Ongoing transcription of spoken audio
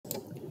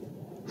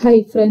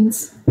Hi friends,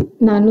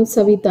 ನಾನು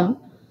ಸವಿತಾ.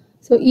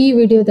 ಈ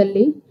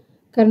ವಿಡಿಯೋದಲ್ಲಿ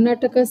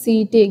ಕರ್ನಾಟಕ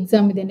CET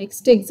ಎಕ್ಸಾಮ್ ಇದೆ.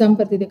 ನೆಕ್ಸ್ಟ್ ಎಕ್ಸಾಮ್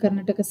ಬರ್ತಿದೆ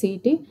ಕರ್ನಾಟಕ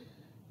CET.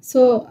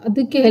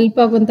 ಅದಕ್ಕೆ ಹೆಲ್ಪ್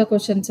ಆಗುವಂಥ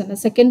ಕ್ವಶನ್ಸನ್ನು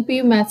ಸೆಕೆಂಡ್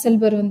PU ಮ್ಯಾಥ್ಸಲ್ಲಿ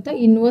ಬರುವಂಥ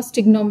ಇನ್ವರ್ಸ್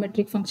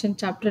ಟ್ರಿಗ್ನೋಮೆಟ್ರಿಕ್ ಫಂಕ್ಷನ್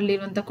ಚಾಪ್ಟ್ರಲ್ಲಿ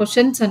ಇರುವಂಥ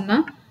ಕ್ವಶನ್ಸನ್ನು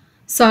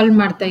ಸಾಲ್ವ್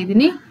ಮಾಡ್ತಾ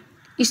ಇದ್ದೀನಿ.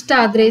 ಇಷ್ಟ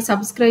ಆದರೆ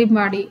ಸಬ್ಸ್ಕ್ರೈಬ್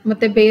ಮಾಡಿ,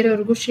 ಮತ್ತು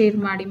ಬೇರೆಯವ್ರಿಗೂ ಶೇರ್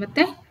ಮಾಡಿ,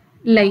 ಮತ್ತು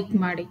ಲೈಕ್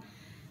ಮಾಡಿ.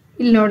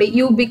 ಇಲ್ಲಿ ನೋಡಿ,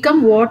 you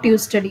become what you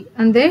study.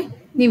 ಅಂದರೆ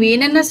ನೀವು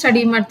ಏನನ್ನ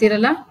ಸ್ಟಡಿ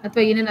ಮಾಡ್ತಿರಲ್ಲ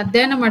ಅಥವಾ ಏನೇನು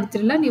ಅಧ್ಯಯನ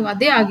ಮಾಡ್ತಿರಲ್ಲ, ನೀವು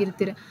ಅದೇ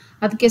ಆಗಿರ್ತೀರ.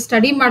 ಅದಕ್ಕೆ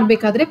ಸ್ಟಡಿ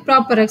ಮಾಡಬೇಕಾದ್ರೆ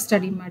ಪ್ರಾಪರಾಗಿ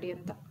ಸ್ಟಡಿ ಮಾಡಿ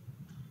ಅಂತ.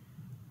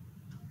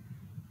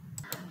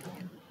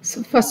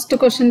 ಫಸ್ಟ್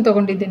ಕ್ವಶನ್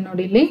ತಗೊಂಡಿದ್ದೀನಿ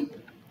ನೋಡಿ. ಇಲ್ಲಿ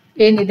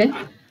ಏನಿದೆ,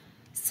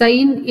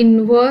 sine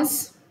inverse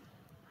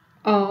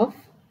of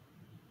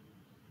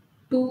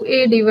 2a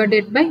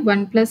divided by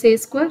 1 plus a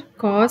square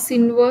cos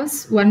inverse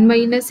 1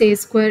 minus a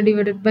square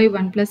divided by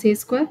 1 plus a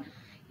square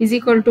is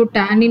equal to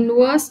tan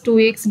inverse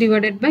 2x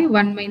divided by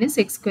 1 minus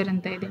x square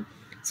ಅಂತ ಇದೆ.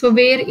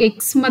 Wear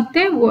X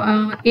ಮತ್ತೆ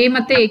A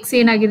ಮತ್ತೆ X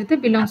ಏನಾಗಿರುತ್ತೆ,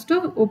 belongs to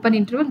open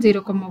interval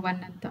 0,1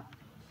 ಅಂತ.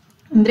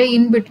 ಅಂದರೆ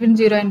in between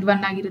 0 and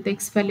 1 ಆಗಿರುತ್ತೆ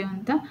X value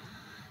ಅಂತ.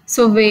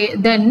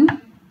 Then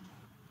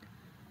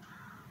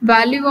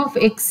value of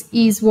X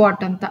is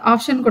what ಅಂತ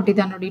ಆಪ್ಷನ್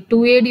ಕೊಟ್ಟಿದ್ದ ನೋಡಿ.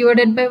 2a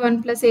divided by 1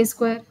 plus a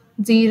square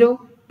 0,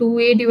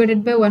 2a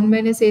divided by 1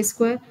 minus a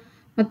square,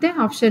 ಮತ್ತು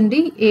ಆಪ್ಷನ್ ಡಿ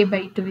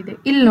a/2 ಇದೆ.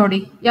 ಇಲ್ಲಿ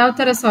ನೋಡಿ ಯಾವ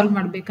ಥರ ಸಾಲ್ವ್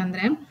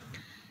ಮಾಡಬೇಕಂದ್ರೆ,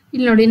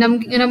 ಇಲ್ಲಿ ನೋಡಿ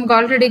ನಮ್ಗೆ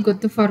ಆಲ್ರೆಡಿ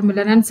ಗೊತ್ತು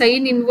ಫಾರ್ಮುಲಾ. ನಾನು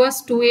sine inverse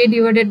 2a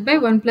divided by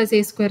 1 plus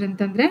a square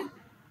ಅಂತಂದರೆ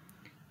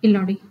ಇಲ್ಲಿ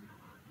ನೋಡಿ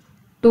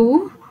 2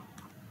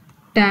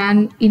 tan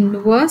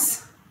inverse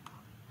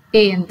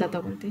a ಅಂತ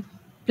ತಗೊಳ್ತೀನಿ,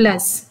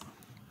 ಪ್ಲಸ್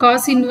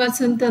ಕಾಸ್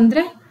ಇನ್ವರ್ಸ್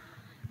ಅಂತಂದರೆ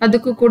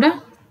ಅದಕ್ಕೂ ಕೂಡ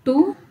 2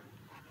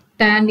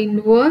 tan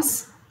inverse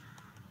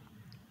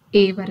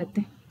a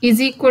ಬರುತ್ತೆ.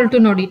 ಈಸ್ ಈಕ್ವಲ್ ಟು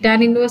ನೋಡಿ, tan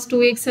inverse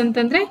 2x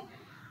ಅಂತಂದರೆ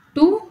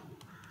 2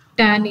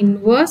 tan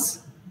inverse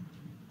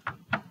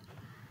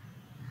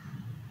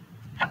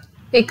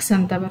x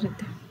ಅಂತ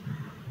ಬರುತ್ತೆ.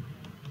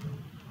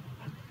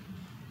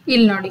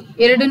 ಇಲ್ಲಿ ನೋಡಿ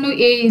ಎರಡನ್ನೂ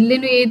ಎ,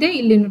 ಇಲ್ಲಿನೂ ಎ ಇದೆ,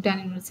 ಇಲ್ಲಿನೂ tan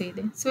inverse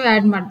ಇದೆ.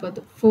 ಆ್ಯಡ್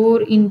ಮಾಡ್ಬೋದು. 4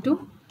 into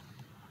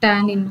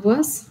tan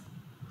inverse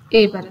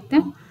a ಬರುತ್ತೆ.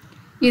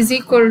 Is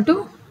equal to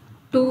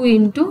 2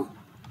 into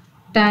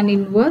tan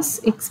inverse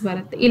x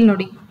ಬರುತ್ತೆ. ಇಲ್ಲಿ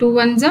ನೋಡಿ 2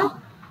 1s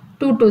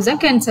 2 2s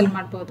ಕ್ಯಾನ್ಸಲ್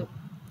ಮಾಡ್ಬೋದು.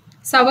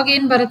 ಅವಾಗ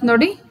ಏನು ಬರುತ್ತೆ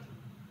ನೋಡಿ,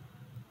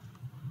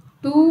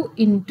 2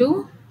 into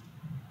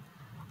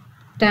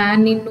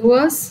tan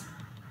inverse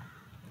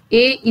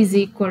a is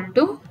equal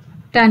to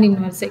tan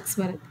inverse x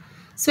ಬರುತ್ತೆ.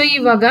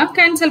 ಇವಾಗ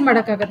ಕ್ಯಾನ್ಸಲ್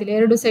ಮಾಡೋಕ್ಕಾಗೋದಿಲ್ಲ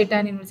ಎರಡು ಸೈಡ್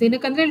tan inverse,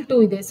 ಏನಕ್ಕಂದ್ರೆ ಇಲ್ಲಿ 2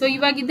 ಇದೆ.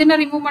 ಇವಾಗ ಇದನ್ನ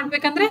ರಿಮೂವ್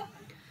ಮಾಡಬೇಕಂದ್ರೆ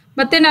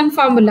ಮತ್ತೆ ನನ್ನ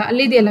ಫಾರ್ಮುಲಾ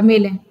ಅಲ್ಲಿದೆಯಲ್ಲ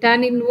ಮೇಲೆ,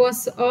 tan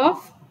inverse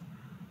of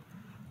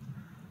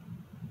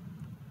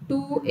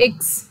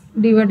 2x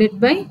divided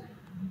by,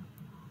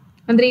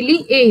 ಅಂದರೆ ಇಲ್ಲಿ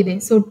a ಇದೆ,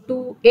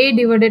 2a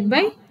divided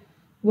by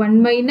 1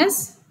 minus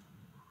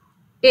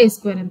a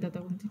square ಅಂತ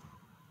ತಗೊಂತೀವಿ.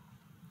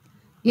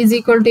 ಈಸ್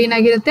ಈಕ್ವಲ್ ಟು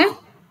ಏನಾಗಿರುತ್ತೆ,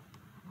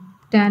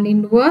 tan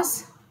inverse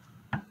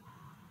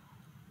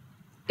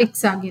x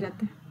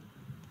ಆಗಿರುತ್ತೆ.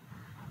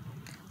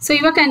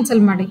 ಇವಾಗ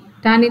ಕ್ಯಾನ್ಸಲ್ ಮಾಡಿ.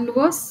 tan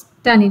inverse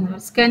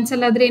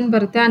ಕ್ಯಾನ್ಸಲ್ ಆದರೆ ಏನು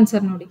ಬರುತ್ತೆ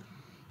ಆನ್ಸರ್ ನೋಡಿ,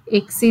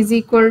 x is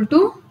equal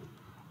to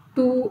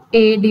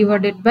 2a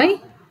divided by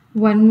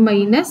 1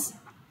 minus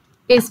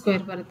a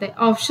square ಬರುತ್ತೆ.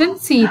 ಆಪ್ಷನ್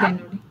ಸಿ ಇದೆ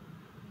ನೋಡಿ.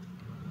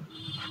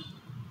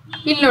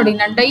 ಇಲ್ಲಿ ನೋಡಿ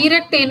ನಾನು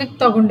ಡೈರೆಕ್ಟ್ ಏನಕ್ಕೆ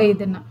ತಗೊಂಡೆ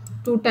ಇದನ್ನ,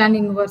 2 tan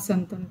inverse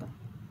ಅಂತಂತ.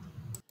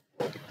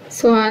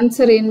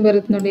 ಆನ್ಸರ್ ಏನು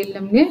ಬರುತ್ತೆ ನೋಡಿ, ಇಲ್ಲಿ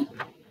ನಮಗೆ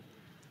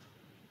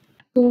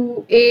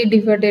 2a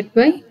divided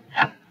by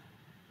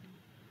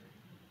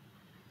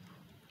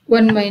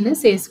 1 minus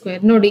a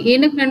square. ನೋಡಿ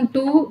ಏನಕ್ಕೆ ನಾನು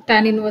 2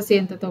 tan inverse a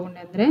ಅಂತ ತಗೊಂಡೆ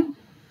ಅಂದರೆ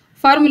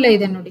ಫಾರ್ಮುಲಾ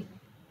ಇದೆ ನೋಡಿ,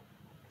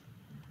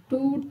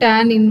 2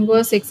 tan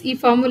inverse x. ಈ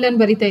ಫಾರ್ಮುಲಾನ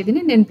ಬರಿತಾ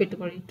ಇದ್ದೀನಿ,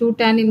 ನೆನ್ಪಿಟ್ಕೊಳ್ಳಿ. 2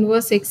 tan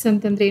inverse x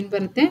ಅಂತಂದ್ರೆ ಏನು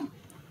ಬರುತ್ತೆ,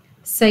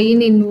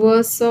 sine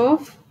inverse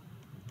of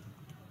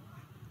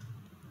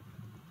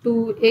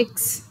 2x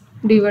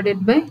divided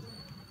by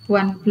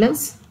 1 plus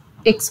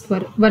x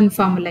square. One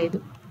formula ಇದು.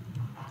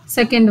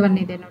 ಸೆಕೆಂಡ್ ಒನ್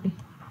ಇದೆ ನೋಡಿ,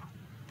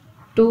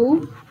 2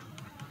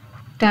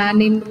 tan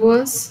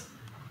inverse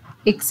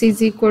x is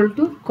equal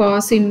to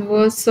cos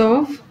inverse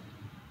of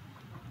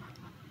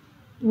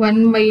 1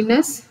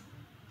 minus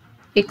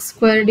x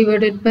square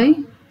divided by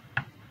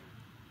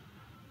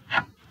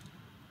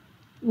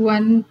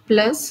 1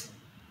 plus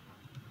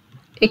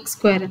x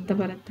square ಅಂತ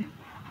ಬರುತ್ತೆ.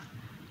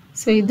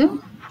 ಇದು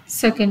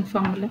second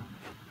formula.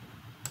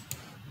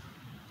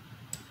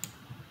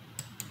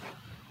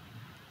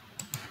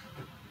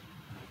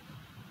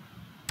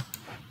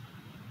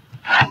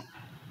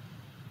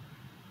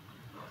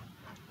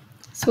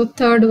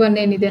 Third one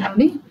ಏನಿದೆ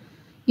ನೋಡಿ,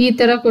 ಈ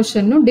ಥರ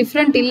ಕ್ವಶನ್ನು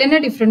ಡಿಫ್ರೆಂಟ್, ಇಲ್ಲೇನೆ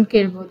ಡಿಫ್ರೆಂಟ್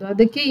ಕೇಳ್ಬೋದು.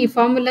 ಅದಕ್ಕೆ ಈ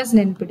formulas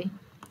ನೆನ್ಪಿಡಿ.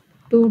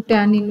 2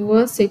 tan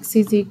inverse x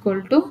is equal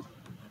to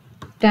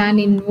tan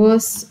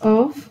inverse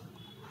of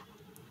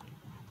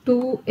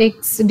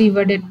 2x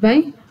divided by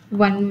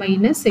 1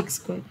 minus x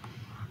square.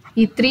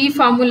 ಈ 3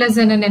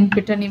 ಫಾರ್ಮುಲಾಸನ್ನು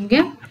ನೆನ್ಪಿಟ್ರೆ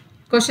ನಿಮಗೆ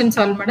ಕ್ವಶನ್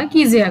ಸಾಲ್ವ್ ಮಾಡೋಕ್ಕೆ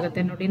ಈಸಿ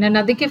ಆಗುತ್ತೆ ನೋಡಿ. ನಾನು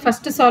ಅದಕ್ಕೆ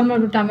ಫಸ್ಟ್ ಸಾಲ್ವ್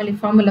ಮಾಡ್ಬಿಟ್ಟು ಆಮೇಲೆ ಈ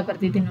ಫಾರ್ಮುಲಾ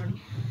ಬರ್ತಿದ್ದೀನಿ ನೋಡಿ.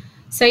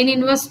 Sine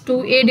inverse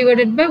 2a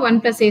divided by 1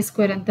 plus a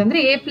square ಅಂತಂದರೆ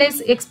a ಪ್ಲಸ್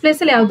ಎಕ್ಸ್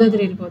ಪ್ಲೇಸಲ್ಲಿ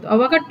ಯಾವುದಾದ್ರೂ ಇರ್ಬೋದು.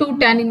 ಅವಾಗ 2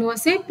 tan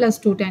inverse a plus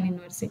 2 tan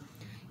inverse a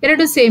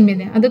ಎರಡು ಸೇಮ್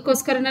ಇದೆ.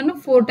 ಅದಕ್ಕೋಸ್ಕರ ನಾನು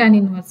 4 tan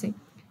inverse a.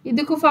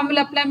 ಇದಕ್ಕೂ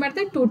ಫಾರ್ಮುಲಾ ಅಪ್ಲೈ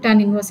ಮಾಡಿದೆ, 2 tan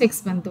inverse x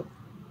ಬಂತು.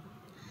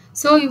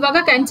 ಸೊ ಇವಾಗ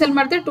ಕ್ಯಾನ್ಸಲ್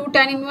ಮಾಡಿದ್ರೆ 2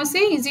 tan inverse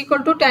A is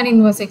equal to tan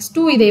inverse x.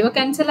 2 ಇದೆ, ಇವಾಗ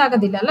ಕ್ಯಾನ್ಸಲ್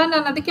ಆಗೋದಿಲ್ಲ ಅಲ್ಲ,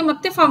 ನಾನು ಅದಕ್ಕೆ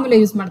ಮತ್ತೆ ಫಾರ್ಮುಲಾ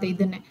ಯೂಸ್ ಮಾಡಿದೆ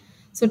ಇದನ್ನೇ.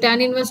 So tan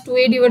inverse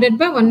 2a divided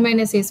by 1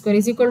 minus a square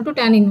is equal to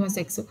tan inverse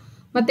x.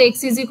 ಮತ್ತೆ x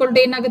is equal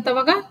to ಏನಾಗುತ್ತೆ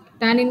ಅವಾಗ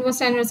tan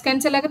inverse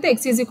ಕ್ಯಾನ್ಸಲ್ ಆಗುತ್ತೆ, x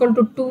is equal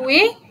to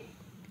 2a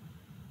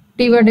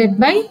divided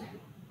by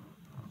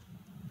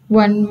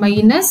 1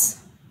 minus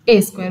a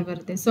square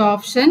ಬರುತ್ತೆ. So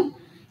option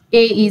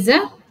A is a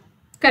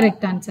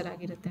correct answer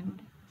ಆಗಿರುತ್ತೆ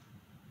ನೋಡಿ.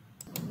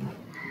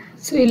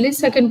 So ಇಲ್ಲಿ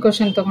second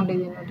question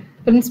ತಗೊಂಡಿದ್ದೀನಿ ನೋಡಿ.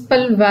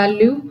 Principal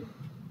value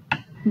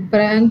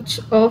branch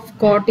of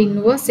cot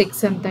inverse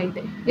X ಅಂತ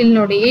ಇದೆ. ಇಲ್ಲಿ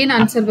ನೋಡಿ ಏನು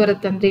ಆನ್ಸರ್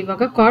ಬರುತ್ತೆ ಅಂದರೆ,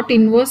 ಇವಾಗ ಕಾಟ್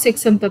ಇನ್ವರ್ಸ್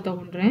ಎಕ್ಸ್ ಅಂತ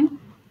ತಗೊಂಡ್ರೆ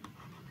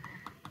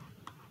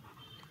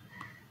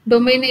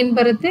ಡೊಮೈನ್ ಏನು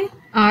ಬರುತ್ತೆ,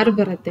 ಆರ್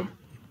ಬರುತ್ತೆ.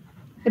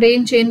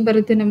 ರೇಂಜ್ ಏನು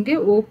ಬರುತ್ತೆ ನಮಗೆ,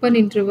 ಓಪನ್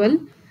ಇಂಟರ್ವಲ್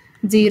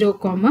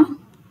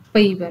 0,π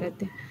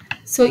ಬರುತ್ತೆ.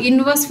 ಸೊ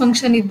ಇನ್ವರ್ಸ್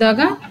ಫಂಕ್ಷನ್ ಇದ್ದಾಗ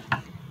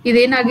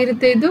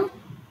ಇದೇನಾಗಿರುತ್ತೆ, ಇದು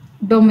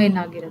ಡೊಮೈನ್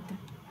ಆಗಿರುತ್ತೆ.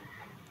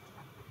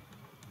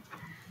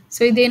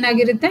 ಸೊ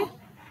ಇದೇನಾಗಿರುತ್ತೆ,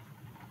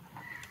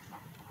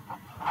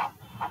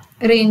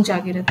 ರೇಂಜ್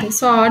ಆಗಿರುತ್ತೆ.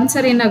 ಸೊ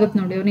ಆನ್ಸರ್ ಏನಾಗುತ್ತೆ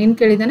ನೋಡಿ, ಅವನು ಏನು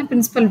ಕೇಳಿದಾನೆ,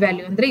 ಪ್ರಿನ್ಸಿಪಲ್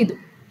ವ್ಯಾಲ್ಯೂ ಅಂದರೆ ಇದು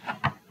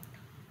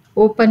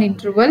ಓಪನ್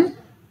ಇಂಟರ್ವಲ್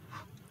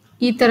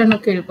ಈ ಥರನೂ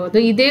ಕೇಳ್ಬೋದು.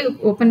 ಇದೇ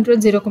ಓಪನ್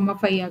ಇಂಟರ್ವಲ್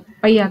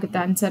 0,5 ಆಗುತ್ತೆ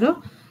ಆನ್ಸರು.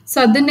 ಸೊ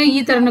ಅದನ್ನೇ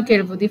ಈ ಥರನೂ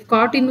ಕೇಳ್ಬೋದು. If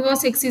cot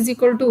inverse X is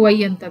equal to Y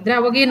ಅಂತಂದರೆ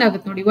ಅವಾಗ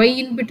ಏನಾಗುತ್ತೆ ನೋಡಿ, ವೈ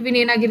ಇನ್ ಬಿಟ್ವೀನ್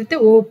ಏನಾಗಿರುತ್ತೆ,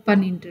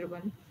 ಓಪನ್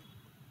ಇಂಟರ್ವಲ್.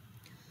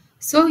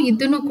 ಸೊ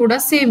ಇದನ್ನು ಕೂಡ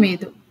ಸೇಮ್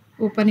ಇದು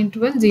ಓಪನ್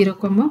ಇಂಟರ್ವಲ್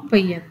 0,π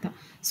ಅಂತ.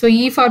 ಸೊ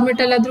ಈ ಫಾರ್ಮೆಟ್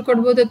ಅಲ್ಲಾದ್ರೂ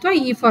ಕೊಡ್ಬೋದು ಅಥವಾ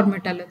ಈ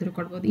ಫಾರ್ಮೆಟ್ ಅಲ್ಲಾದ್ರೂ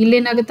ಕೊಡ್ಬೋದು.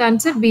 ಇಲ್ಲೇನಾಗುತ್ತೆ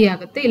ಆನ್ಸರ್ ಬಿ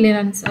ಆಗುತ್ತೆ, ಇಲ್ಲೇನು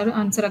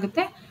ಆನ್ಸರ್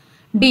ಆಗುತ್ತೆ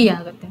ಡಿ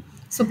ಆಗುತ್ತೆ.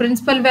 ಸೊ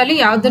ಪ್ರಿನ್ಸಿಪಲ್ ವ್ಯಾಲ್ಯೂ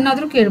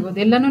ಯಾವುದನ್ನಾದ್ರೂ ಕೇಳ್ಬೋದು,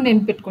 ಎಲ್ಲನೂ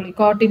ನೆನ್ಪಿಟ್ಕೊಳ್ಳಿ.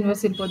 ಕಾಟ್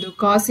ಇನ್ವರ್ಸ್ ಇರ್ಬೋದು,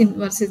 ಕಾಸ್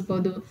ಇನ್ವರ್ಸ್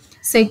ಇರ್ಬೋದು,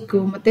 ಸೆಕ್ಕು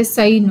ಮತ್ತು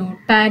ಸೈನು,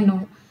 ಟ್ಯಾನು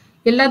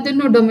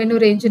ಎಲ್ಲದನ್ನು ಡೊಮೇನು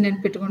ರೇಂಜ್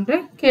ನೆನ್ಪಿಟ್ಕೊಂಡ್ರೆ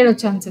ಕೇಳೋ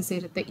ಚಾನ್ಸಸ್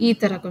ಇರುತ್ತೆ ಈ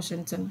ಥರ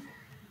ಕ್ವಶನ್ಸನ್ನು.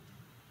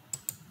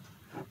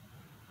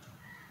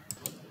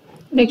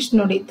 ನೆಕ್ಸ್ಟ್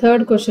ನೋಡಿ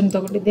ಥರ್ಡ್ ಕ್ವಶನ್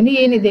ತಗೊಂಡಿದ್ದೀನಿ.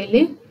 ಏನಿದೆ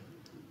ಇಲ್ಲಿ,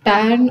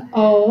 tan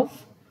of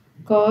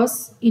cos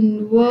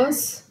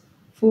inverse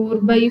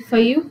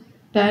 4/5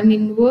 tan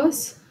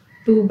inverse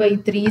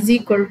 2/3 is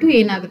equal to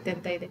ಏನಾಗುತ್ತೆ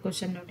ಅಂತ ಇದೆ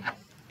ಕ್ವಶನ್ ನೋಡಿ.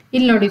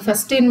 ಇಲ್ಲಿ ನೋಡಿ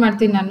ಫಸ್ಟ್ ಏನು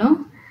ಮಾಡ್ತೀನಿ ನಾನು,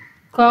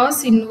 ಕಾಸ್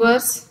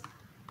ಇನ್ವರ್ಸ್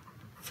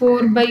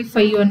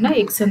 4/5 ಅನ್ನು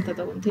ಎಕ್ಸ್ ಅಂತ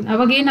ತಗೊತೀನಿ.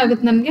 ಅವಾಗ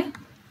ಏನಾಗುತ್ತೆ ನನಗೆ,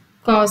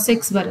 ಕಾಸ್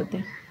ಎಕ್ಸ್ ಬರುತ್ತೆ.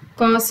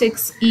 ಕಾಸ್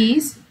ಎಕ್ಸ್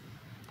ಈಸ್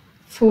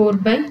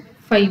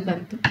 4/5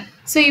 ಬಂತು.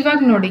 ಸೊ ಇವಾಗ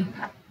ನೋಡಿ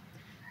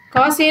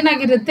ಕಾಸ್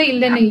ಏನಾಗಿರುತ್ತೆ,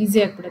 ಇಲ್ಲೇನೆ ಈಸಿ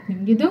ಆಗ್ಬಿಡುತ್ತೆ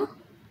ನಿಮ್ಗೆ. ಇದು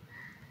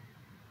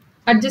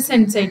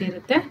ಅಡ್ಜಸೆಂಟ್ ಸೈಡ್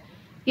ಇರುತ್ತೆ,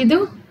 ಇದು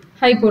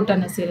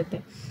ಹೈಪೋಟನಸ್ ಇರುತ್ತೆ.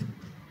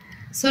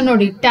 ಸೊ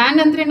ನೋಡಿ ಟ್ಯಾನ್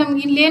ಅಂದರೆ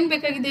ನಮ್ಗೆ ಇಲ್ಲಿ ಏನು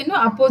ಬೇಕಾಗಿದೆ, ಏನು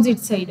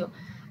ಅಪೋಸಿಟ್ ಸೈಡು.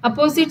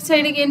 ಅಪೋಸಿಟ್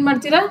ಸೈಡಿಗೆ ಏನು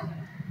ಮಾಡ್ತೀರಾ,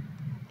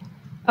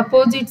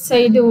 opposite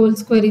side whole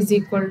square is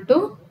equal to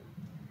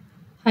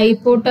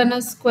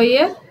hypotenuse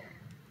square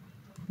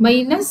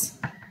minus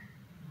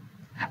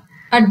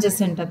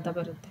adjacent ಅಂತ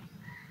ಬರುತ್ತೆ.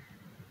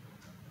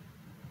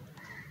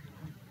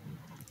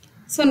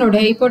 ಸೊ ನೋಡಿ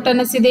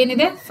ಹೈಪೋಟನಸ್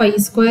ಇದೇನಿದೆ 5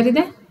 ಸ್ಕ್ವೇರ್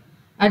ಇದೆ,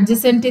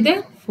 ಅಡ್ಜಸೆಂಟ್ ಇದೆ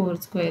 4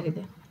 ಸ್ಕ್ವೇರ್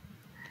ಇದೆ.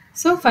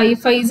 ಸೊ 5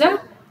 5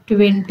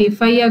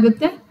 25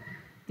 ಆಗುತ್ತೆ,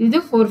 ಇದು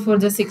 4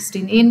 4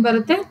 16 ಏನು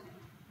ಬರುತ್ತೆ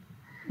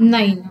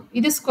 9.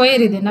 ಇದು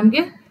ಸ್ಕ್ವೇರ್ ಇದೆ,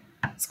 ನಮಗೆ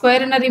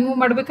ಸ್ಕ್ವೇರನ್ನು ರಿಮೂವ್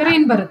ಮಾಡ್ಬೇಕಾದ್ರೆ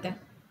ಏನು ಬರುತ್ತೆ,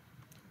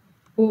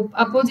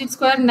 ಅಪೋಸಿಟ್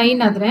ಸ್ಕ್ವೇರ್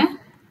 9 ಆದರೆ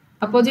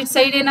ಅಪೋಸಿಟ್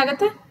ಸೈಡ್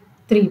ಏನಾಗುತ್ತೆ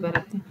 3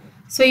 ಬರುತ್ತೆ.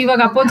 ಸೊ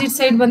ಇವಾಗ ಅಪೋಸಿಟ್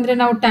ಸೈಡ್ ಬಂದರೆ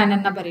ನಾವು ಟ್ಯಾನ್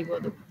ಅನ್ನು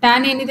ಬರಿಬೋದು.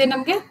 ಟ್ಯಾನ್ ಏನಿದೆ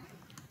ನಮಗೆ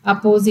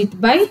ಅಪೋಸಿಟ್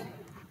ಬೈ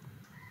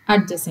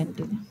ಅಡ್ಜಸೆಂಟ್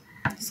ಇದೆ.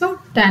 ಸೊ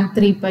ಟ್ಯಾನ್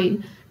 3/5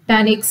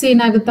 ಟ್ಯಾನ್ ಎಕ್ಸ್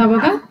ಏನಾಗುತ್ತೆ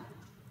ಅವಾಗ,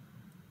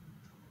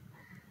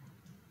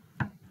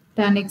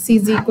 tan X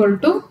is equal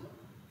to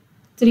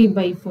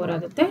 3/4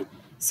 ಆಗುತ್ತೆ.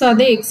 ಸೊ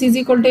ಅದೇ ಎಕ್ಸ್ ಈಸ್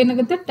ಈಕ್ವಲ್ ಟು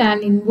ಏನಾಗುತ್ತೆ,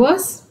 ಟ್ಯಾನ್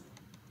ಇನ್ವರ್ಸ್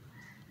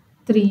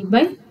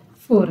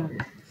 3/4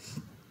 ಆಗುತ್ತೆ.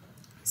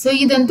 ಸೊ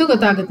ಇದಂತೂ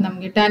ಗೊತ್ತಾಗುತ್ತೆ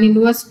ನಮಗೆ, ಟ್ಯಾನ್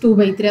ಇನ್ವರ್ಸ್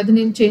 2/3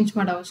 ಅದನ್ನೇನು ಚೇಂಜ್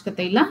ಮಾಡೋ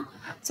ಅವಶ್ಯಕತೆ ಇಲ್ಲ.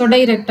 ಸೊ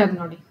ಡೈರೆಕ್ಟಾಗಿ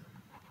ನೋಡಿ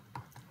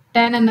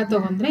ಟ್ಯಾನ್ ಅನ್ನು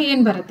ತಗೊಂಡ್ರೆ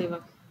ಏನು ಬರುತ್ತೆ,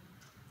 ಇವಾಗ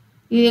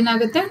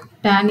ಇದೇನಾಗುತ್ತೆ,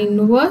 tan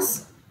inverse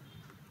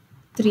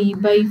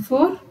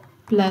 3/4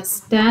 plus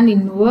tan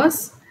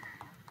inverse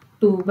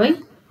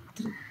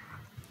 2/3.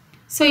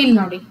 So ಇಲ್ಲಿ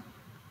ನೋಡಿ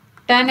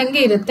ಟ್ಯಾನ್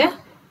ಹಂಗೆ ಇರುತ್ತೆ,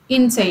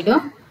 inside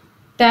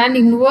tan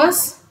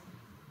inverse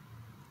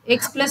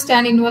X plus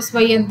tan inverse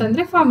Y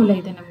ಅಂತಂದರೆ ಫಾರ್ಮುಲಾ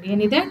ಇದೆ ನಮಗೆ.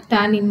 ಏನಿದೆ,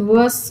 tan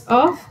inverse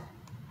of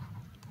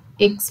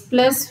X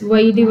plus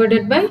Y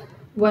divided by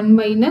 1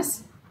 minus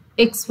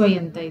X Y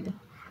ಅಂತ ಇದೆ.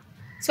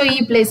 ಸೊ ಈ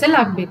ಪ್ಲೇಸಲ್ಲಿ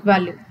ಹಾಕ್ಬೇಕು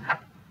ವ್ಯಾಲ್ಯೂ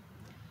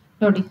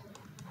ನೋಡಿ,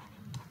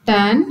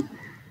 ಟ್ಯಾನ್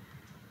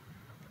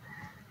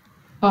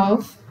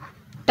ಆಫ್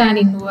ಟ್ಯಾನ್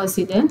ಇನ್ವರ್ಸ್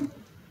ಇದೆ.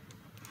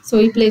 ಸೊ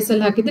ಈ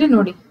ಪ್ಲೇಸಲ್ಲಿ ಹಾಕಿದರೆ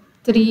ನೋಡಿ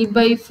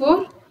 3/4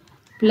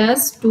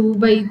 plus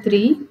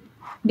 2/3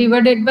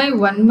 divided by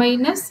 1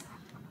 minus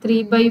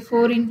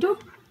 3/4 into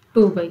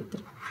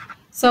 2/3.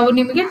 So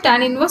ನಿಮಗೆ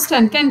ಟ್ಯಾನ್ ಇನ್ವರ್ಸ್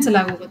ಟ್ಯಾನ್ ಕ್ಯಾನ್ಸಲ್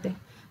ಆಗೋಗುತ್ತೆ,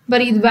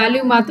 ಬರೀ ಇದು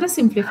ವ್ಯಾಲ್ಯೂ ಮಾತ್ರ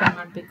ಸಿಂಪ್ಲಿಫೈ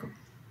ಮಾಡಬೇಕು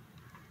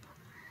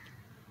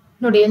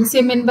ನೋಡಿ. ಎಲ್ ಸಿ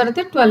ಎಮ್ ಏನು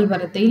ಬರುತ್ತೆ, 12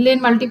 ಬರುತ್ತೆ.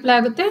 ಇಲ್ಲೇನು ಮಲ್ಟಿಪ್ಲೈ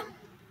ಆಗುತ್ತೆ,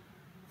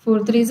 4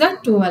 3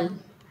 12,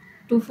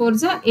 2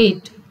 4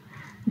 8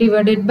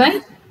 divided by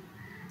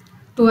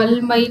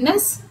 12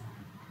 minus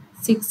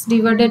 6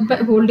 divided by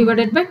whole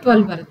divided by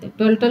 12 ಬರುತ್ತೆ.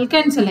 12 12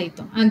 ಕ್ಯಾನ್ಸಲ್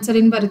ಆಯಿತು, ಆನ್ಸರ್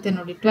ಏನು ಬರುತ್ತೆ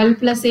ನೋಡಿ, 12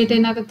 ಪ್ಲಸ್ 8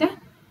 ಏನಾಗುತ್ತೆ,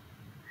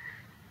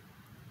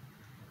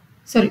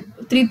 ಸಾರಿ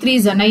 3 3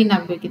 9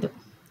 ಆಗಬೇಕಿದು.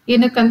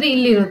 ಏನಕ್ಕಂದರೆ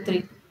ಇಲ್ಲಿರೋ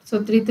 3, ಸೊ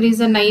 3 3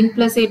 is 9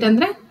 plus 8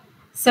 ಅಂದರೆ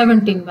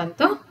 17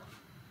 ಬಂತು.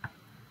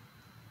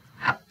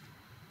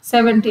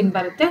 17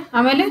 ಬರುತ್ತೆ.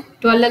 ಆಮೇಲೆ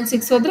 12 ಅಲ್ಲಿ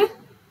 6 ಹೋದ್ರೆ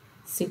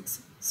 6.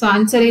 ಸೊ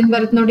ಆನ್ಸರ್ ಏನು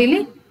ಬರುತ್ತೆ ನೋಡಿ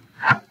ಇಲ್ಲಿ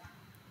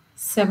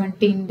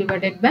 17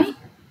 divided by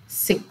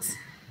 6.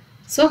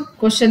 ಸೊ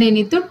ಕ್ವಶನ್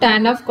ಏನಿತ್ತು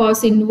tan of cos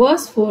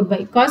inverse 4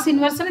 by cos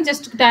inverse ಅನ್ನು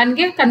ಜಸ್ಟ್ tan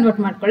ಗೆ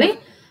ಕನ್ವರ್ಟ್ ಮಾಡ್ಕೊಳ್ಳಿ.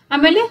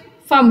 ಆಮೇಲೆ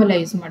ಫಾರ್ಮುಲಾ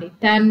ಯೂಸ್ ಮಾಡಿ.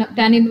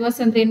 tan inverse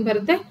ಅಂದ್ರೆ ಏನು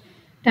ಬರುತ್ತೆ,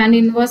 tan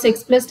inverse x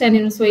plus tan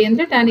inverse y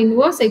ಅಂದ್ರೆ tan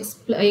inverse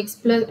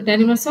tan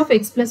inverse of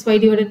x plus y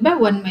divided by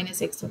 1 minus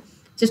x.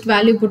 Just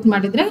value ಪುಟ್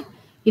ಮಾಡಿದ್ರೆ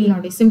ಇಲ್ಲಿ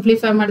ನೋಡಿ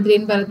ಸಿಂಪ್ಲಿಫೈ ಮಾಡಿದ್ರೆ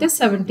ಏನು ಬರುತ್ತೆ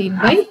 17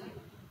 by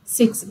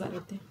 6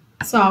 ಬರುತ್ತೆ.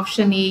 So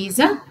option A is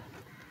a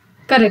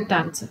correct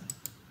answer.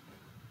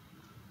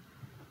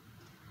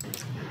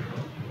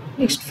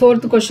 Next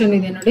fourth question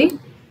ಇದೆ ನೋಡಿ.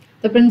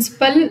 The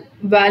principal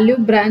value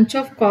branch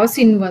of cos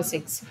inverse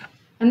X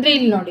ಅಂದರೆ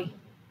ಇಲ್ಲಿ ನೋಡಿ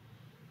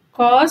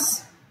ಕಾಸ್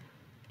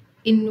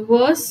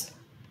ಇನ್ವರ್ಸ್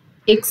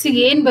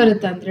ಎಕ್ಸಿಗೆ ಏನು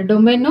ಬರುತ್ತೆ ಅಂದರೆ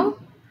ಡೊಮೇನು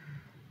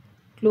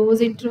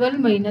ಕ್ಲೋಸ್ ಇಂಟರ್ವಲ್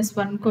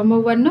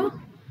 -1,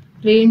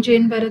 ರೇಂಜ್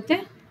ಏನು ಬರುತ್ತೆ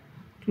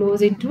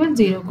ಕ್ಲೋಸ್ ಇಂಟರ್ವಲ್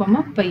 0,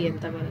 π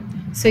ಅಂತ ಬರುತ್ತೆ.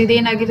 ಸೊ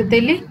ಇದೇನಾಗಿರುತ್ತೆ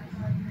ಇಲ್ಲಿ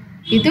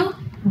ಇದು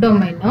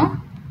ಡೊಮೇನು,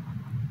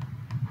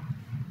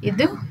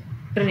 ಇದು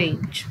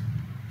ರೇಂಜ್.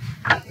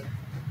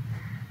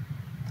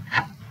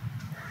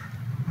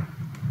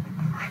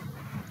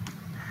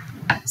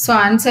 ಸೊ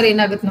ಆನ್ಸರ್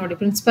ಏನಾಗುತ್ತೆ ನೋಡಿ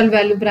ಪ್ರಿನ್ಸಿಪಲ್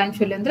ವ್ಯಾಲ್ಯೂ ಬ್ರಾಂಚ್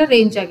ವ್ಯಾಲ್ಯೂ ಅಂದ್ರೆ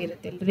ರೇಂಜ್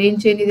ಆಗಿರುತ್ತೆ.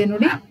 ರೇಂಜ್ ಏನಿದೆ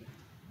ನೋಡಿ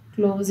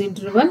ಕ್ಲೋಸ್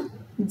ಇಂಟರ್ವಲ್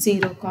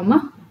 0,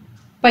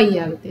 π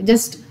ಆಗುತ್ತೆ.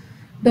 ಜಸ್ಟ್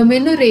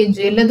ಡೊಮೇನು ರೇಂಜ್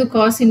ಎಲ್ಲದು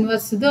ಕಾಸ್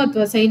ಇನ್ವರ್ಸ್ದು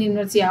ಅಥವಾ ಸೈನ್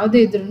ಇನ್ವರ್ಸ್ ಯಾವುದೇ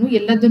ಇದ್ರೂ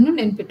ಎಲ್ಲದನ್ನು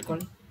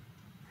ನೆನ್ಪಿಟ್ಕೊಳ್ಳಿ,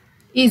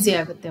 ಈಸಿ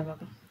ಆಗುತ್ತೆ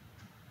ಅವಾಗ.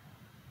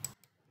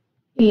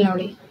 ಇಲ್ಲಿ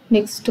ನೋಡಿ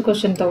ನೆಕ್ಸ್ಟ್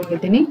ಕ್ವಶನ್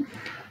ತಗೊಂಡಿದ್ದೀನಿ.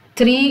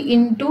 3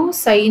 into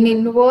sin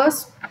inverse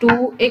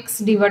 2x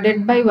divided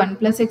by 1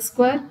 plus x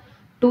square,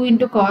 2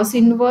 into cos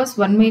inverse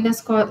 1 minus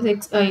cos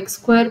x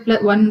square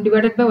plus 1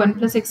 divided by 1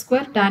 plus x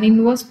square, tan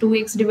inverse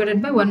 2x divided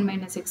by 1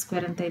 minus x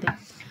square ಅಂತ ಇದೆ.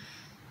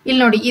 ಇಲ್ಲಿ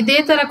ನೋಡಿ ಇದೇ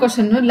ತರ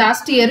question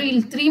last year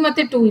ಇಲ್ಲಿ 3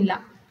 ಮತ್ತೆ 2 ಇಲ್ಲ.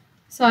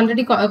 So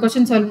already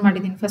question solve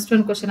ಮಾಡಿದ್ದೀನಿ. ಫಸ್ಟ್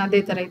ಒಂದು ಕ್ವಶನ್ ಅದೇ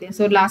ತರ ಇದೆ.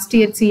 ಸೊ ಲಾಸ್ಟ್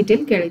ಇಯರ್ CET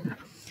ಕೇಳಿದ್ದೀನಿ.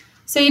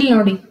 ಸೊ ಇಲ್ಲಿ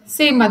ನೋಡಿ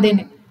ಸೇಮ್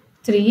ಅದೇನೆ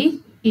 3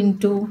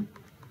 into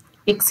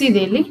x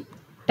ಇದೆ, ಇಲ್ಲಿ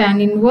tan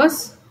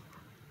inverse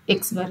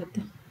x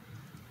ಬರುತ್ತೆ.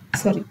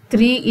 ಸಾರಿ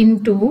 3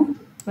 into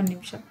 1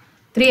 ನಿಮಿಷ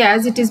 3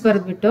 as it is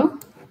ಬರೆದ್ಬಿಟ್ಟು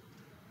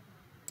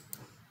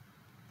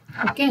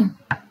okay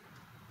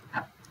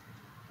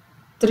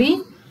 3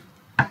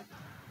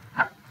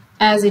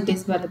 as it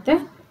is ಬರುತ್ತೆ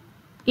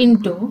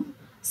into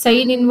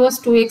sine inverse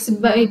 2x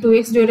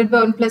divided by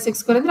 1 plus x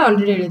square ಅಂದರೆ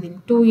ಆಲ್ರೆಡಿ ಹೇಳಿದ್ದೀನಿ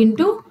 2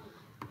 into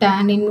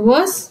tan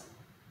inverse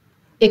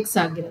x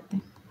ಆಗಿರುತ್ತೆ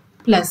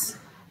ಪ್ಲಸ್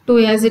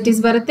 2 ಆಸ್ ಇಟ್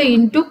ಈಸ್ ಬರುತ್ತೆ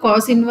into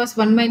cos inverse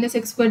 1 minus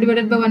x square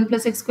divided by 1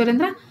 plus x square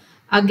ಅಂದರೆ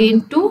again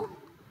 2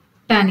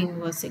 tan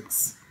inverse x.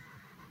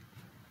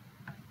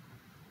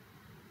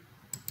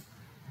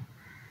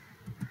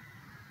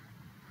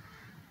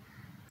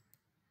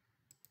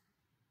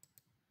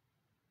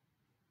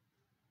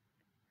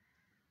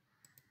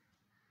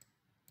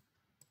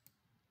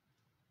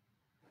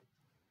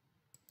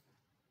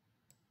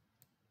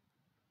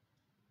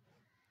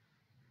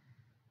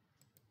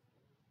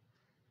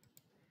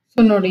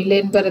 So ನೋಡಿ ಇಲ್ಲಿ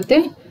ಏನು ಬರುತ್ತೆ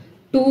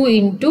 2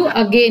 into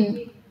again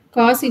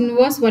cos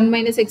inverse 1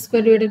 minus x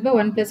square divided by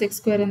 1 plus x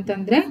square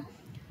ಅಂತಂದ್ರೆ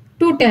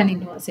 2 tan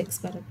inverse x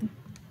ಬರುತ್ತೆ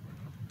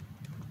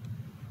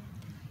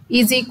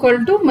is equal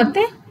to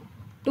ಮತ್ತೆ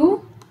 2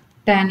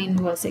 tan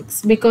inverse x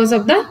because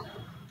of the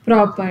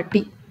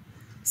property.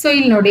 So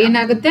ಇಲ್ಲಿ ನೋಡಿ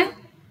ಏನಾಗುತ್ತೆ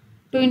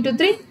 2 into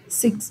 3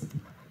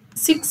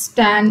 6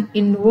 tan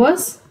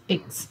inverse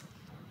x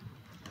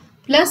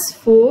plus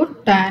 4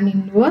 tan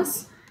inverse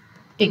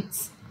x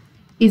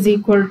is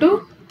equal to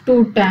 2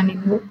 tan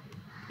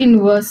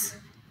inverse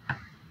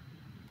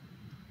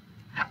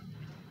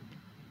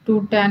 2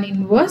 tan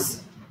inverse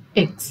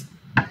x.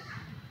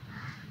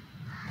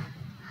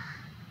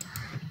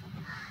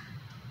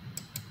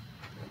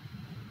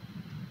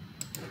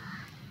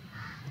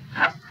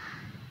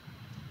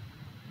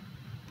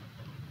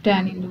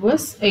 tan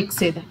inverse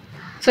x ಇದೆ.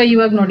 So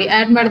ಇವಾಗ ನೋಡಿ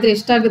add ಮಾಡಿದ್ರೆ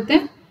ಎಷ್ಟಾಗುತ್ತೆ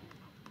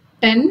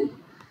 10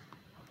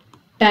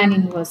 tan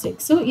inverse x.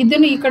 So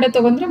ಇದನ್ನು ಈ ಕಡೆ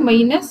ತಗೊಂಡ್ರೆ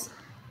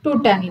 -2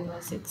 tan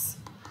inverse x.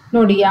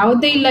 ನೋಡಿ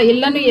ಯಾವುದೇ ಇಲ್ಲ,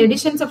 ಎಲ್ಲಾನು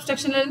ಎಡಿಷನ್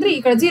ಸಬ್ಸ್ಟ್ರಾಕ್ಷನ್ ಅಂದ್ರೆ ಈ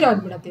ಕಡೆ 0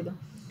 ಆಗಿಬಿಡುತ್ತೆ ಇದು.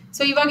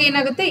 ಸೊ ಇವಾಗ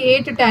ಏನಾಗುತ್ತೆ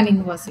 8 tan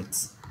inverse x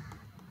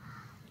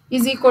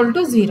is equal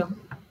to 0.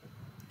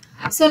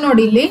 So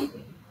ನೋಡಿ ಇಲ್ಲಿ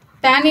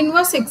tan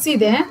inverse x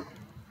ಇದೆ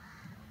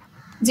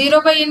 0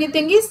 by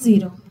anything is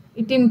 0.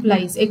 It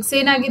implies x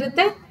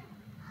ಏನಾಗಿರುತ್ತೆ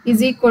is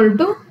equal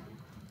to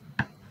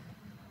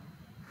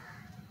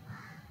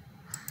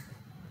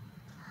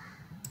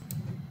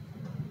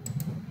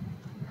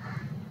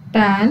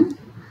tan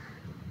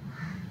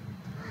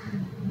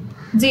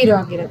 0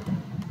 ಆಗಿರುತ್ತೆ.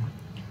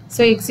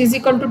 So x is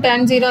equal to tan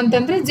 0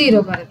 ಅಂತಂದ್ರೆ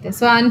 0 ಬರುತ್ತೆ.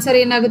 ಸೊ ಆನ್ಸರ್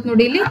ಏನಾಗುತ್ತೆ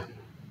ನೋಡಿ ಇಲ್ಲಿ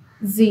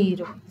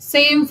 0.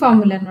 ಸೇಮ್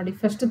ಫಾರ್ಮುಲಾ ನೋಡಿ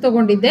ಫಸ್ಟ್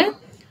ತಗೊಂಡಿದ್ದೆ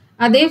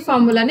ಅದೇ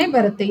ಫಾರ್ಮುಲಾನೇ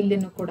ಬರುತ್ತೆ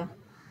ಇಲ್ಲಿನೂ ಕೂಡ.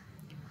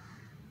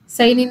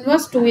 sin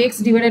inverse 2x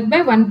divided by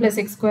 1 plus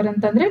x square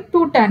ಅಂತಂದ್ರೆ 2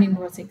 tan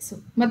inverse x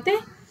ಮತ್ತೆ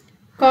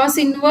cos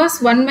inverse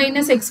 1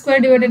 minus x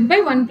square divided by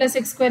 1 plus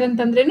x square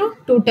ಅಂತಂದ್ರೇನು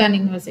 2 tan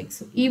inverse x.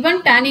 even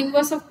tan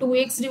inverse of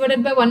 2x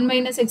divided by 1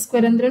 minus x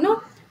square ಅಂದ್ರೇನು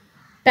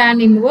tan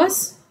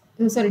inverse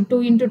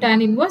 2 into tan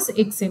inverse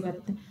x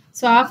ಬರುತ್ತೆ.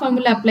 So ಆ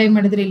formula apply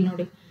ಮಾಡಿದ್ರೆ ಇಲ್ಲಿ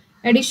ನೋಡಿ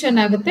addition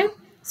ಆಗುತ್ತೆ.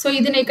 So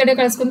ಇದನ್ನ ಈ ಕಡೆ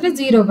ಕಳಿಸ್ಕೊಂಡ್ರೆ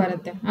 0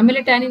 ಬರುತ್ತೆ. ಆಮೇಲೆ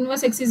tan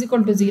inverse x is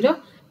equal to 0.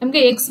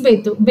 ನಮಗೆ x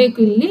ಬೇಕು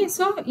ಇಲ್ಲಿ.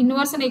 ಸೊ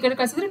ಇನ್ವರ್ಸ್ ಅನ್ನ ಈ ಕಡೆ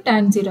ಕಳಿಸಿದ್ರೆ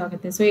tan 0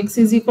 ಆಗುತ್ತೆ. So x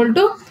is equal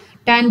to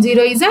tan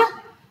 0 is a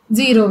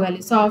 0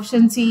 value. So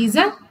option C is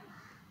a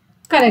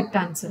correct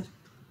answer.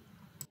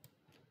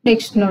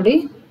 Next ನೋಡಿ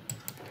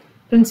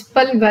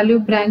principal value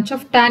branch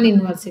of tan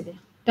inverse ಇದೆ.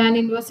 tan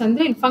inverse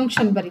ಅಂದ್ರೆ ಇಲ್ಲಿ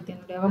ಫಂಕ್ಷನ್ ಬರೀತೀನಿ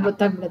ನೋಡಿ, ಅವಾಗ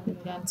ಗೊತ್ತಾಗ್ಬಿಡುತ್ತೆ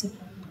ನಿಮಗೆ answer.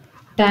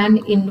 tan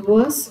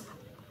inverse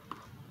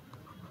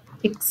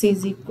x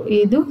is equal,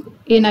 ಇದು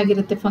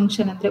ಏನಾಗಿರುತ್ತೆ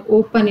ಫಂಕ್ಷನ್ ಅಂದ್ರೆ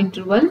open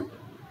interval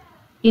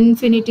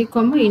infinity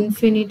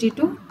infinity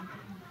to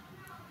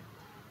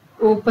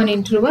open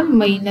interval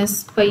minus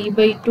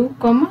π/2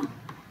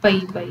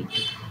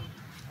 π/2.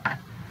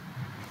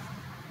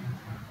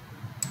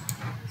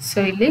 So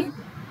ಇಲ್ಲಿ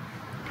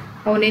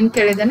ಅವನೇನು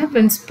ಕೇಳಿದಾನೆ,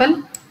 ಪ್ರಿನ್ಸಿಪಲ್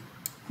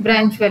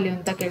ಬ್ರಾಂಚ್ ವ್ಯಾಲ್ಯೂ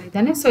ಅಂತ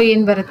ಕೇಳಿದ್ದಾನೆ. ಸೊ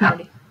ಏನು ಬರುತ್ತೆ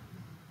ನೋಡಿ,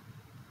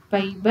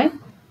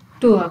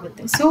 π/2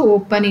 ಆಗುತ್ತೆ. ಸೊ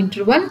ಓಪನ್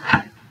ಇಂಟರ್ವಲ್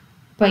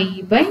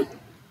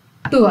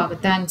π/2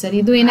 ಆಗುತ್ತೆ ಆನ್ಸರ್.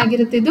 ಇದು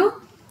ಏನಾಗಿರುತ್ತೆ, ಇದು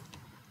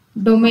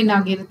ಡೊಮೇನ್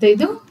ಆಗಿರುತ್ತೆ,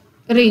 ಇದು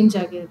ರೇಂಜ್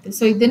ಆಗಿರುತ್ತೆ.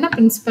 ಸೊ ಇದನ್ನ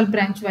ಪ್ರಿನ್ಸಿಪಲ್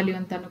ಬ್ರಾಂಚ್ ವ್ಯಾಲ್ಯೂ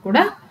ಅಂತಾನು ಕೂಡ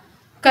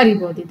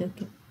ಕರಿಬಹುದು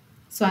ಇದಕ್ಕೆ.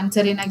 ಸೊ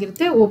ಆನ್ಸರ್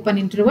ಏನಾಗಿರುತ್ತೆ, ಓಪನ್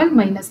ಇಂಟರ್ವಲ್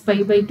ಮೈನಸ್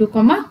π/2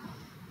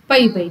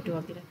 π/2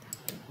 ಆಗಿರುತ್ತೆ.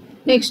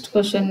 ನೆಕ್ಸ್ಟ್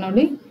ಕ್ವಶನ್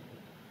ನೋಡಿ,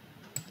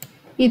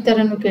 ಈ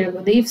ತರನು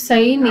ಕೇಳಬಹುದು. ಇಫ್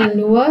ಸೈನ್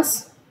ಇನ್ವರ್ಸ್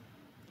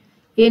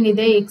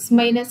ಏನಿದೆ x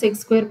minus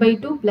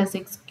x²/2 plus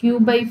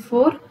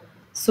x³/4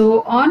 so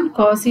on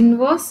cos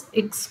inverse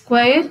x²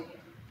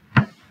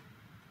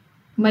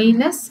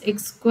 minus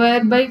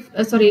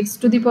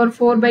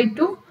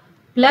x⁴/2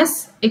 plus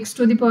x⁴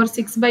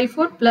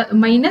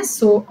 minus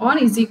so on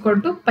is equal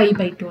to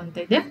π/2 ಅಂತ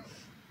ಇದೆ.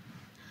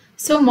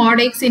 So mod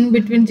x in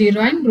between 0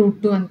 and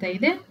 √2 ಅಂತ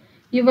ಇದೆ.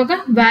 ಇವಾಗ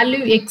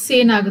value x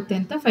ಏನಾಗುತ್ತೆ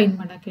ಅಂತ find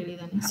ಮಾಡಕ್ಕೆ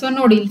ಹೇಳಿದಾನೆ. ಸೊ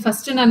ನೋಡಿ ಇಲ್ಲಿ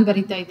ಫಸ್ಟ್ ನಾನು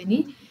ಬರಿತಾ ಇದ್ದೀನಿ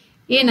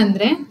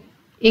ಏನಂದ್ರೆ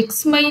x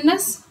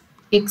minus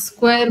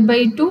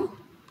x²/2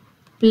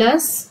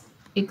 plus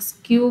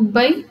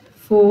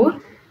x³/4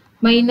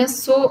 minus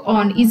so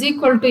on is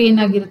equal to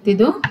ಏನಾಗಿರುತ್ತೆ,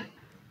 ಇದು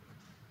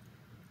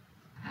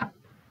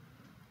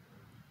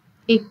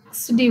x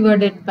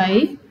divided by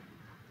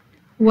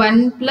 1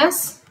 plus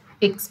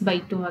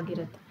x/2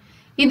 ಆಗಿರುತ್ತೆ.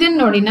 ಇದನ್ನ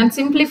ನೋಡಿ ನಾನು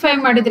ಸಿಂಪ್ಲಿಫೈ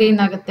ಮಾಡಿದ್ರೆ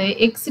ಏನಾಗುತ್ತೆ,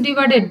 x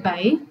divided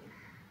by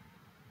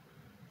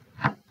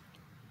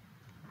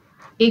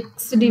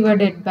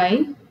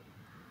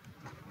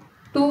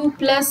 2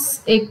 plus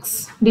x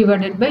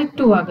divided by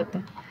 2 ಆಗುತ್ತೆ.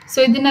 ಸೊ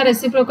ಇದನ್ನ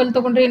ರೆಸಿಪ್ರೋಕಲ್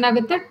ತಗೊಂಡ್ರೆ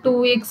ಏನಾಗುತ್ತೆ,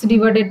 2x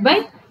divided by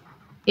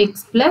x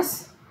plus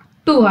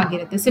 2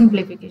 ಆಗಿರುತ್ತೆ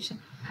ಸಿಂಪ್ಲಿಫಿಕೇಶನ್.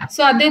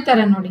 ಸೊ ಅದೇ ತರ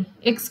ನೋಡಿ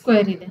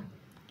x² ಇದೆ,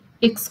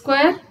 x²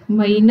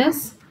 minus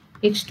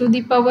x⁴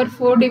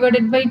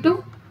 divided by 2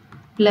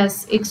 plus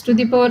x⁴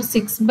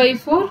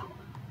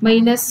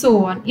 minus so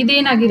on.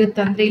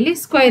 ಇದೇನಾಗಿರುತ್ತೆ ಅಂದ್ರೆ ಇಲ್ಲಿ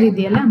ಸ್ಕ್ವೇರ್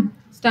ಇದೆಯಲ್ಲ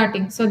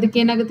ಸ್ಟಾರ್ಟಿಂಗ್. ಸೊ ಅದಕ್ಕೆ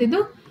ಏನಾಗುತ್ತೆ, ಇದು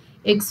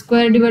x²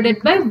 divided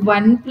by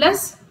 1 plus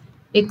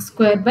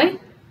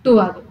x²/2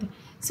 ಆಗುತ್ತೆ.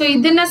 ಸೊ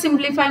ಇದನ್ನ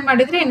ಸಿಂಪ್ಲಿಫೈ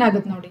ಮಾಡಿದ್ರೆ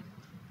ಏನಾಗುತ್ತೆ ನೋಡಿ,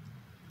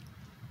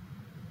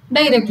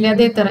 ಡೈರೆಕ್ಟ್ಲಿ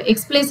ಅದೇ ತರ x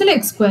ಪ್ಲೇಸ್ ಅಲ್ಲಿ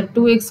x²,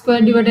 2x²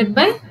 divided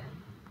by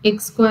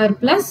x²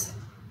 plus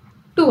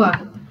 2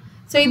 ಆಗುತ್ತೆ.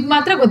 ಸೊ ಇದು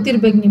ಮಾತ್ರ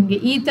ಗೊತ್ತಿರ್ಬೇಕು ನಿಮ್ಗೆ.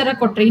 ಈ ತರ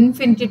ಕೊಟ್ರೆ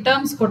ಇನ್ಫಿನಿಟಿ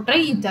ಟರ್ಮ್ಸ್ ಕೊಟ್ರೆ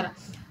ಈ ತರ.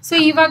 ಸೊ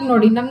ಇವಾಗ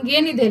ನೋಡಿ ನಮ್ಗೆ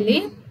ಏನಿದೆ ಇಲ್ಲಿ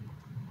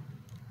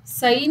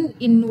ಸೈನ್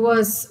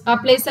ಇನ್ವರ್ಸ್, ಆ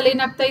ಪ್ಲೇಸ್ ಅಲ್ಲಿ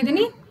ಏನಾಗ್ತಾ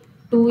ಇದೀನಿ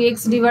 2x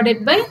divided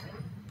by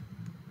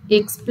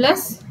x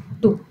plus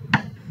 2.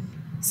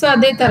 So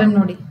ಅದೇ ತರ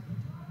ನೋಡಿ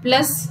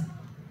ಪ್ಲಸ್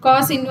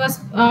ಕಾಸ್ ಇನ್ವರ್ಸ್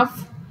ಆಫ್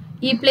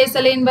ಈ ಪ್ಲೇಸ್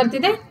ಅಲ್ಲಿ ಏನು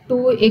ಬರ್ತಿದೆ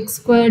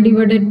 2x²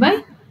 divided by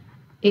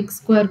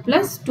x²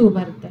 plus 2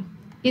 ಬರುತ್ತೆ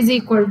is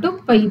equal to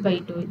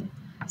π/2 ಇದೆ.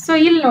 ಸೊ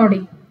ಇಲ್ಲಿ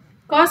ನೋಡಿ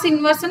ಕಾಸ್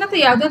ಇನ್ವರ್ಸ್ ಅನ್ನ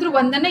ಯಾವ್ದಾದ್ರು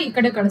ಒಂದನ್ನ ಈ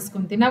ಕಡೆ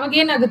ಕಳಿಸ್ಕೊಂತೀನಿ. ಅವಾಗ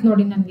ಏನಾಗುತ್ತೆ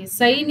ನೋಡಿ, ನನಗೆ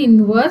sine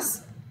inverse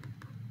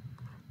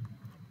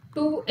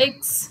 2x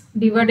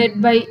divided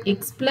by x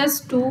plus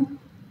 2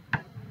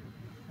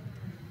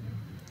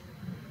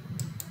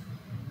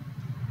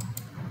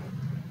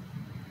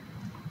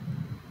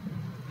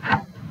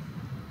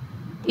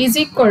 is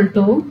equal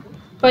to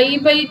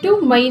π/2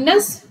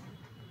 minus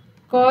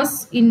cos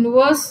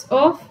inverse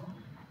of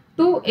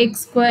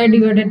 2x²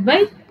 divided by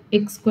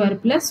x²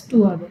 plus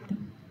 2 ಆಗುತ್ತೆ.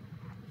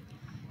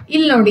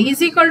 ಇಲ್ಲಿ ನೋಡಿ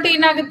is equal to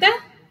ಏನಾಗುತ್ತೆ,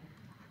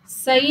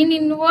 sin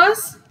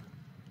inverse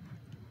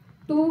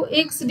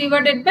 2x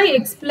divided by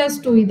x plus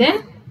 2 ಇದೆ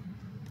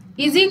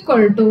is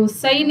equal to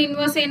sin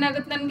inverse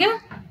ಏನಾಗುತ್ತೆ ನನಗೆ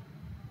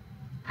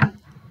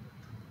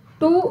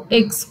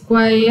 2x²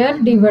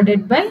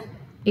 divided by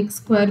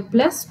x²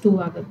 plus 2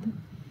 ಆಗುತ್ತೆ.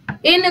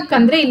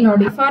 ಏನಕ್ಕಂದ್ರೆ ಇಲ್ಲಿ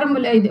ನೋಡಿ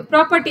ಫಾರ್ಮುಲಾ ಇದೆ,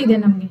 ಪ್ರಾಪರ್ಟಿ ಇದೆ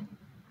ನಮಗೆ,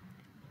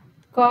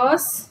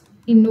 cos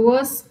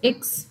inverse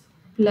X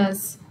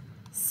plus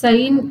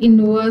sine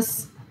inverse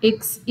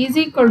X is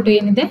equal to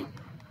ಏನಿದೆ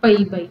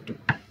π/2.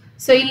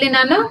 ಸೊ ಇಲ್ಲಿ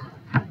ನಾನು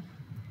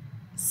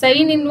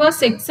ಸೈನ್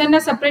ಇನ್ವರ್ಸ್ ಎಕ್ಸ್ ಅನ್ನ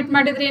ಸಪ್ರೇಟ್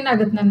ಮಾಡಿದ್ರೆ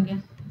ಏನಾಗುತ್ತೆ ನನಗೆ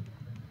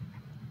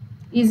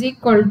is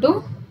equal to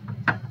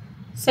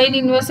sine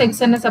inverse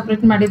X ಅನ್ನ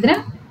ಸಪ್ರೇಟ್ ಮಾಡಿದ್ರೆ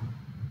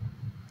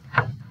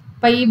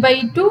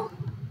π/2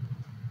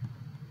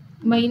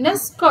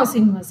 ಮೈನಸ್ ಕಾಸ್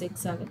ಇನ್ವರ್ಸ್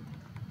ಎಕ್ಸ್ ಆಗುತ್ತೆ.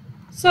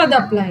 ಸೊ ಅದು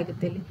ಅಪ್ಲೈ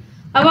ಆಗುತ್ತೆ ಇಲ್ಲಿ.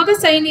 ಅವಾಗ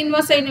ಸೈನ್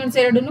ಇನ್ವರ್ಸ್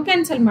ಎರಡನ್ನು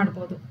ಕ್ಯಾನ್ಸಲ್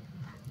ಮಾಡ್ಬೋದು.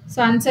 ಸೊ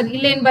ಆನ್ಸರ್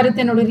ಇಲ್ಲೇನು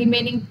ಬರುತ್ತೆ ನೋಡಿ,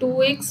 remaining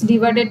 2x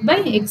divided by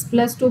x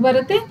plus 2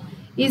 ಬರುತ್ತೆ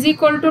is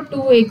equal to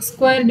 2x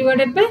square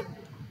divided by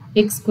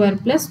x square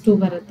plus 2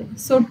 ಬರುತ್ತೆ.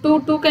 So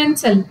 2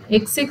 cancel,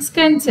 x6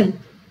 cancel.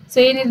 So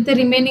ಏನಿರುತ್ತೆ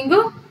remaining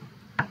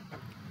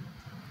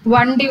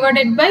 1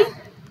 divided by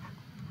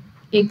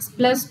x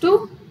plus 2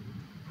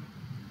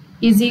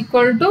 is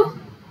equal to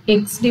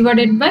x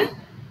divided by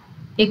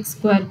x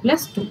square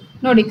plus 2.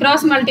 ನೋಡಿ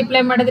cross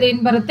multiply ಮಾಡಿದ್ರೆ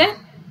ಏನು ಬರುತ್ತೆ,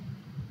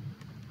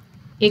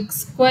 x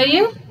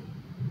square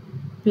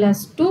plus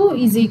 2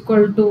 is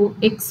equal to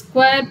x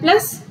square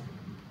plus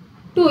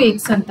 2x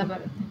ಅಂತ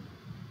ಬರುತ್ತೆ.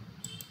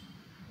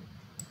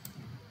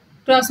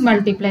 Cross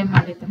multiply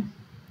ಮಾಡಿದ್ರೆ,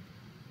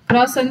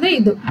 cross ಅಂದರೆ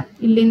ಇದು,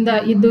 ಇಲ್ಲಿಂದ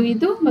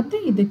ಇದು ಮತ್ತು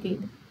ಇದಕ್ಕೆ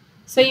ಇದು.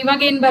 ಸೊ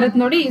ಇವಾಗ ಏನು ಬರುತ್ತೆ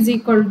ನೋಡಿ, is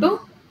equal to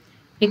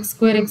x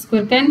square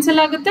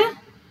cancel ಆಗುತ್ತೆ.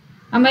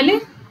 ಆಮೇಲೆ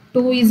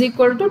 2 ಈಸ್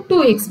ಈಕ್ವಲ್ ಟು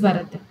 2x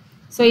ಬರುತ್ತೆ.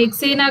 ಸೊ x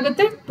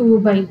ಏನಾಗುತ್ತೆ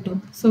 2/2.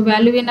 ಸೊ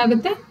ವ್ಯಾಲ್ಯೂ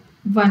ಏನಾಗುತ್ತೆ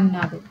 1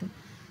 ಆಗುತ್ತೆ.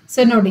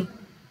 ಸೊ ನೋಡಿ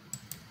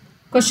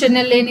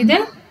ಕ್ವಶನಲ್ಲಿ ಏನಿದೆ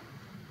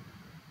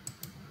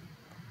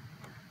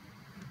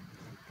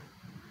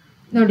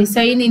ನೋಡಿ,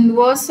 sine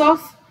inverse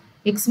of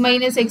x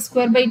minus x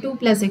square by 2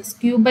 plus x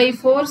cube by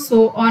 4 so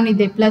on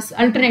ಇದೆ, ಪ್ಲಸ್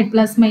ಅಲ್ಟರ್ನೇಟ್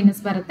ಪ್ಲಸ್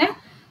ಮೈನಸ್ ಬರುತ್ತೆ.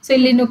 ಸೊ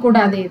ಇಲ್ಲಿನೂ ಕೂಡ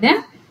ಅದೇ ಇದೆ.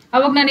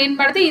 ಅವಾಗ ನಾನು ಏನು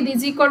ಮಾಡಿದೆ, ಇದು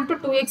is equal to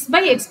 2x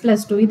by x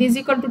plus 2, ಇದು is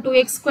equal to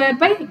 2x square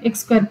by x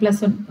square plus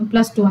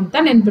 2 ಅಂತ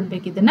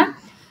ನೆನ್ಪಿಡ್ಬೇಕು ಇದನ್ನ.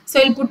 ಸೊ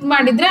ಇಲ್ಲಿ ಪುಟ್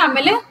ಮಾಡಿದ್ರೆ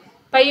ಆಮೇಲೆ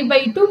pi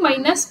by 2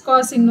 minus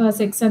cos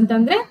inverse X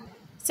ಅಂತಂದ್ರೆ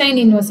ಸೈನ್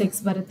ಇನ್ವರ್ಸ್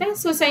ಎಕ್ಸ್ ಬರುತ್ತೆ.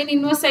 ಸೊ ಸೈನ್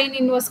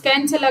ಇನ್ವರ್ಸ್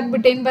ಕ್ಯಾನ್ಸಲ್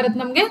ಆಗಿಬಿಟ್ಟು ಏನು ಬರುತ್ತೆ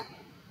ನಮಗೆ,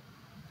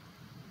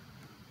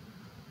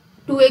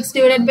 2x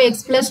divided by x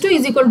plus 2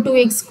 is equal to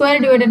x square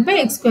divided by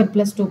x square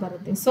plus 2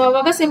 ಬರುತ್ತೆ. ಸೊ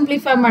ಅವಾಗ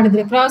ಸಿಂಪ್ಲಿಫೈ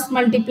ಮಾಡಿದ್ರೆ, ಕ್ರಾಸ್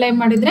ಮಲ್ಟಿಪ್ಲೈ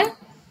ಮಾಡಿದ್ರೆ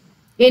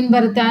ಏನು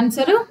ಬರುತ್ತೆ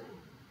answer,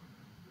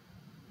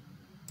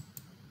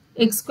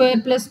 x square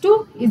plus 2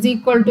 is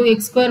equal to x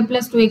square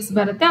plus 2x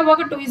ಬರುತ್ತೆ. ಅವಾಗ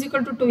 2 is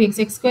equal to 2x,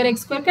 x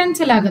square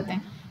cancel ಆಗುತ್ತೆ.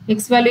 x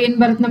value ಏನು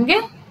ಬರುತ್ತೆ ನಮಗೆ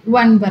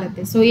 1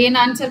 ಬರುತ್ತೆ. ಸೊ ಏನು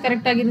ಆನ್ಸರ್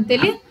ಕರೆಕ್ಟ್ ಆಗಿರುತ್ತೆ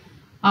ಇಲ್ಲಿ,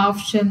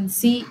 option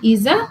C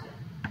is a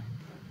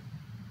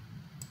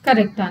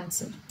correct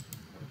answer.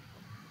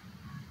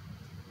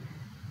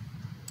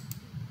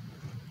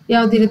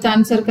 ಯಾವುದಿರುತ್ತೆ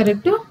answer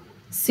correct,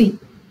 C.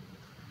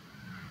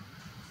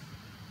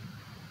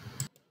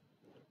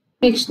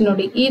 Next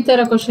ನೋಡಿ, ಈ ತರ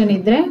ಕ್ವಶನ್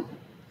ಇದ್ರೆ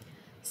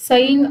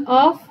sign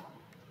of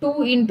 2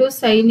 into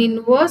sine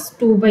inverse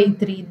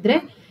 2/3 ಇದ್ರೆ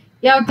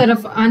ಯಾವ ತರ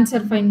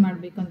ಆನ್ಸರ್ ಫೈಂಡ್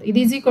ಮಾಡಬೇಕು ಅಂತ, ಇದು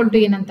ಈಸ್ ಈಕ್ವಲ್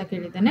ಟು ಏನಂತ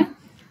ಕೇಳಿದ್ದಾನೆ.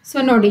 ಸೊ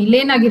ನೋಡಿ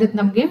ಇಲ್ಲೇನಾಗಿರುತ್ತೆ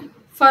ನಮಗೆ,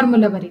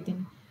 ಫಾರ್ಮುಲಾ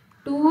ಬರೀತೀನಿ.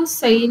 2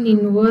 sine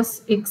inverse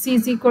X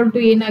is equal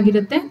to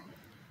ಏನಾಗಿರುತ್ತೆ,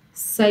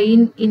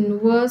 sine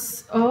inverse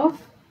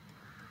of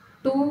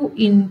 2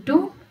 into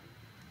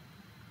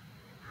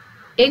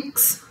x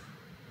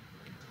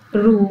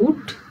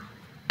root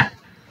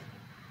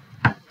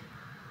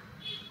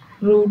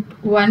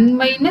 1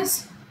 minus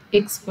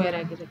x square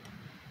ಆಗಿರುತ್ತೆ.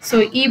 ಸೊ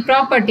ಈ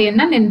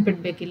ಪ್ರಾಪರ್ಟಿಯನ್ನು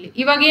ನೆನ್ಪಿಡ್ಬೇಕು ಇಲ್ಲಿ.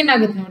 ಇವಾಗ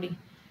ಏನಾಗುತ್ತೆ ನೋಡಿ,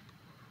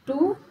 2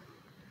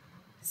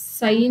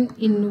 ಸೈನ್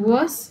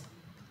ಇನ್ವರ್ಸ್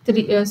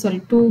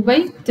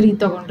 2/3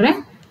 ತಗೊಂಡ್ರೆ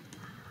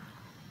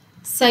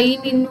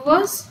ಸೈನ್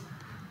ಇನ್ವರ್ಸ್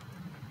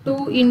 2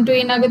 ಇಂಟು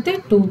ಏನಾಗುತ್ತೆ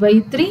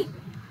 2/3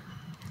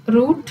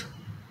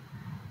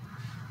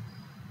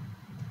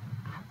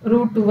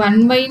 ರೂಟ್ 1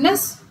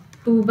 minus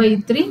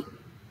 2/3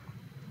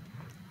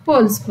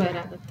 ಹೋಲ್ ಸ್ಕ್ವೇರ್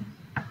ಆಗುತ್ತೆ.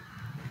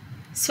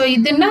 ಸೊ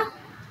ಇದನ್ನ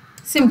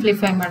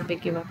ಸಿಂಪ್ಲಿಫೈ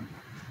ಮಾಡಬೇಕು ಇವಾಗ.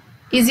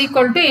 ಈಸ್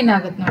ಈಕ್ವಲ್ ಟು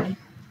ಏನಾಗುತ್ತೆ ನೋಡಿ,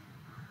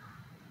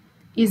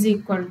 is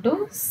equal to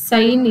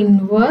sine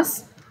inverse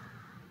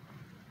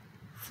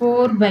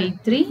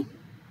 4/3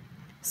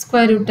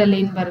 square ರೂಟಲ್ಲಿ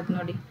ಏನು ಬರುತ್ತೆ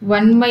ನೋಡಿ,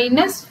 1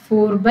 minus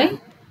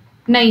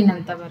 4/9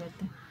 ಅಂತ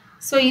ಬರುತ್ತೆ.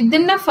 ಸೊ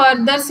ಇದನ್ನ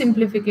ಫರ್ದರ್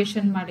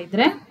ಸಿಂಪ್ಲಿಫಿಕೇಶನ್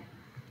ಮಾಡಿದರೆ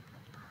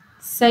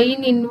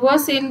ಸೈನ್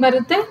ಇನ್ವರ್ಸ್ ಏನು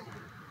ಬರುತ್ತೆ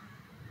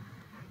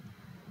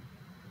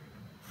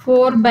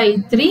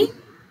 4/3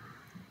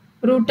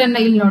 ರೂಟನ್ನು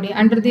ಇಲ್ಲಿ ನೋಡಿ,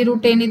 ಅಂಡರ್ ದಿ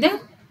ರೂಟ್ ಏನಿದೆ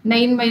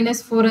 9 minus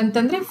 4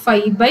 ಅಂತಂದರೆ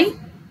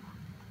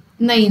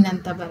 5/9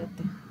 ಅಂತ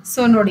ಬರುತ್ತೆ.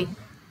 ಸೊ ನೋಡಿ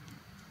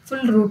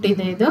ಫುಲ್ ರೂಟ್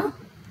ಇದೆ ಇದು.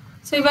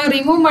 ಸೊ ಇವಾಗ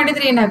ರಿಮೂವ್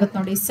ಮಾಡಿದರೆ ಏನಾಗುತ್ತೆ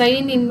ನೋಡಿ,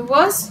 ಸೈನ್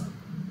ಇನ್ವರ್ಸ್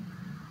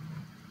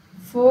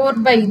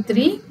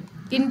 4/3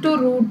 ಇಂಟು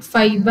ರೂಟ್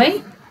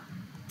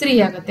 5/3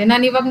 ಆಗುತ್ತೆ.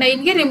 ನಾನು ಇವಾಗ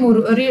 9ಗೆ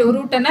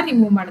ರೂಟನ್ನು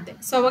ರಿಮೂವ್ ಮಾಡಿದೆ.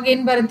 ಸೊ ಅವಾಗ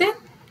ಏನು ಬರುತ್ತೆ,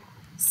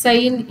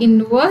 sine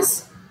inverse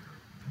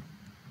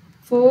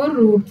 4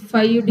 root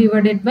 5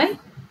 divided by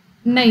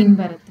 9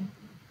 ಬರುತ್ತೆ.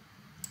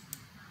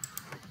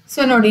 ಸೊ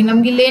ನೋಡಿ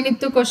ನಮ್ಗೆ ಇಲ್ಲಿ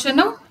ಏನಿತ್ತು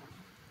ಕ್ವಶನು,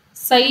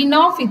 ಸೈನ್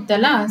ಆಫ್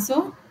ಇತ್ತಲ್ಲ. So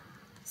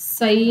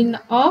sine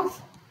of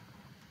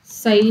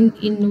sine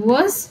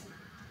inverse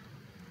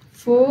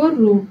 4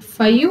 root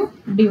 5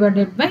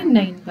 divided by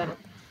 9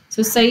 ಬರುತ್ತೆ. So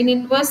sine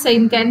inverse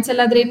sine cancel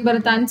ಆದರೆ ಏನು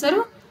ಬರುತ್ತೆ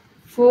ಆನ್ಸರು,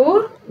 4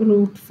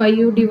 ರೂಟ್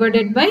 5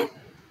 ಡಿವೈಡೆಡ್ ಬೈ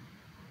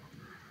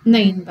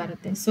 9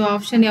 ಬರುತ್ತೆ. ಸೊ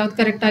ಆಪ್ಷನ್ ಯಾವ್ದು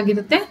ಕರೆಕ್ಟ್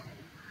ಆಗಿರುತ್ತೆ,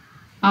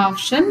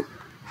 option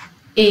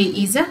A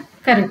is a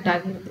correct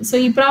ಆಗಿರುತ್ತೆ. ಸೊ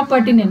ಈ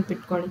ಪ್ರಾಪರ್ಟಿ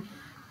ನೆನ್ಪಿಟ್ಕೊಳ್ಳಿ.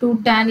 2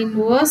 tan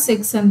ಇನ್ವರ್ಸ್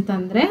ಎಕ್ಸ್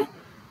ಅಂತಂದರೆ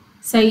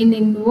sine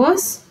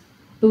inverse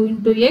 2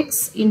 into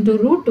X into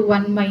root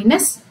 1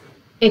 minus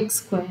x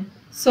square.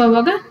 So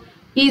ಅವಾಗ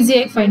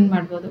ಈಸಿಯಾಗಿ ಫೈಂಡ್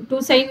ಮಾಡ್ಬೋದು. 2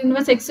 ಸೈನ್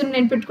ಇನ್ವರ್ಸ್ ಎಕ್ಸ್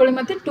ನೆನ್ಪಿಟ್ಕೊಳ್ಳಿ,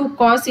 ಮತ್ತು 2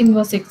 ಕಾಸ್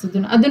ಇನ್ವರ್ಸ್ ಎಕ್ಸ್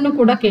ಅದನ್ನು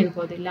ಕೂಡ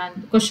ಕೇಳ್ಬೋದಿಲ್ಲ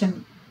ಕ್ವಶನ್.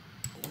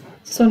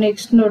 ಸೊ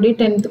ನೆಕ್ಸ್ಟ್ ನೋಡಿ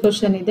 10th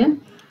ಕ್ವಶನ್ ಇದೆ.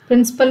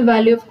 Principal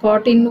value of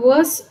cot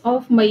inverse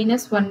of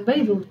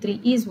 -1/√3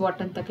 is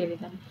what ಅಂತ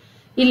ಕೇಳಿದ್ದಾನೆ.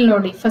 ಇಲ್ಲಿ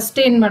ನೋಡಿ ಫಸ್ಟ್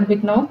ಏನು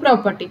ಮಾಡ್ಬೇಕು ನಾವು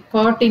ಪ್ರಾಪರ್ಟಿ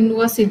ಕಾಟ್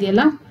ಇನ್ವರ್ಸ್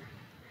ಇದೆಯಲ್ಲ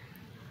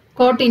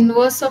ಕಾಟ್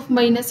ಇನ್ವರ್ಸ್ ಆಫ್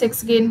ಮೈನಸ್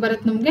ಎಕ್ಸ್ಗೆ ಏನು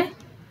ಬರುತ್ತೆ ನಮಗೆ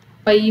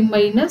pi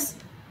minus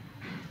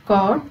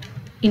cot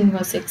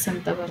inverse X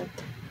ಅಂತ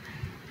ಬರುತ್ತೆ.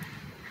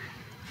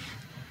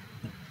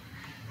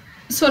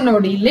 ಸೊ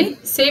ನೋಡಿ ಇಲ್ಲಿ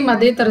ಸೇಮ್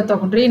ಅದೇ ಥರ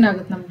ತಗೊಂಡ್ರೆ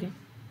ಏನಾಗುತ್ತೆ ನಮಗೆ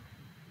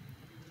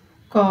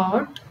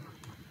ಕಾಟ್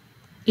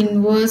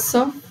ಇನ್ವರ್ಸ್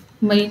ಆಫ್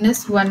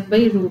ಮೈನಸ್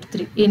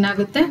 1/√3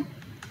 ಏನಾಗುತ್ತೆ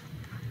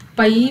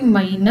pi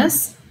minus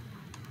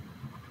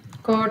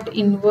cot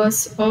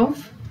inverse of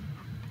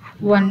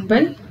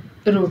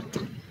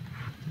 1/√3.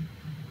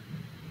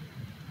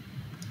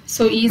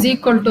 So is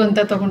equal to ಅಂತ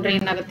ತಗೊಂಡ್ರೆ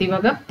ಏನಾಗುತ್ತೆ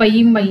ಇವಾಗ pi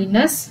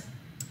minus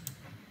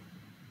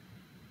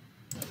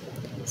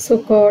so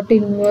cot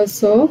inverse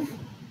of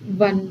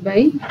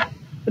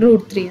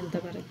 1/√3 ಅಂತ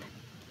ಬರುತ್ತೆ.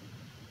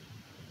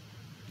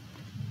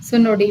 ಸೊ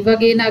ನೋಡಿ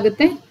ಇವಾಗ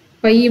ಏನಾಗುತ್ತೆ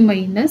ಪೈ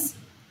ಮೈನಸ್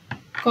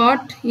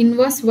ಕಾಟ್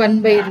ಇನ್ವರ್ಸ್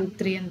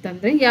 1/√3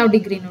 ಅಂತಂದ್ರೆ ಯಾವ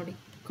ಡಿಗ್ರಿ ನೋಡಿ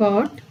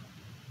ಕಾಟ್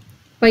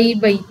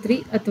π/3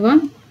 ಅಥವಾ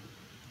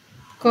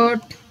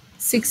ಕಾಟ್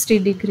 60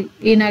 ಡಿಗ್ರಿ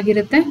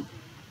ಏನಾಗಿರುತ್ತೆ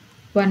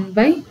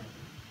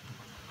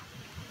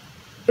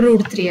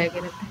 1/√3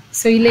 ಆಗಿರುತ್ತೆ.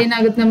 ಸೊ ಇಲ್ಲಿ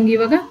ಏನಾಗುತ್ತೆ ನಮ್ಗೆ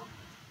ಇವಾಗ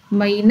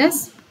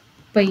ಮೈನಸ್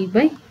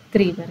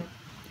π/3 ಬರುತ್ತೆ.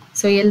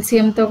 ಸೊ ಎಲ್ ಸಿ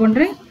ಎಂ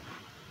ತಗೊಂಡ್ರೆ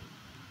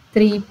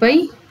 3π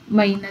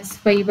ಮೈನಸ್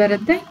 5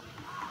 ಬರುತ್ತೆ.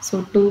 ಸೊ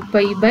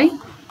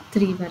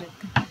 2π/3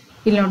 ಬರುತ್ತೆ.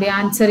 ಇಲ್ಲಿ ನೋಡಿ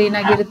ಆನ್ಸರ್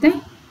ಏನಾಗಿರುತ್ತೆ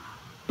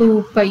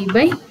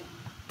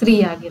 2π/3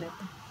 ಆಗಿರುತ್ತೆ.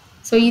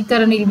 ಸೊ ಈ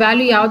ಥರ ನೀವು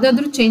ವ್ಯಾಲ್ಯೂ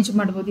ಯಾವುದಾದ್ರೂ ಚೇಂಜ್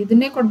ಮಾಡ್ಬೋದು,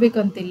 ಇದನ್ನೇ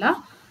ಕೊಡ್ಬೇಕಂತಿಲ್ಲ.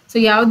 ಸೊ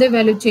ಯಾವುದೇ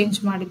ವ್ಯಾಲ್ಯೂ ಚೇಂಜ್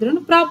ಮಾಡಿದ್ರು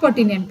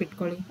ಪ್ರಾಪರ್ಟಿ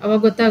ನೆನ್ಪಿಟ್ಕೊಳ್ಳಿ, ಅವಾಗ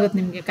ಗೊತ್ತಾಗುತ್ತೆ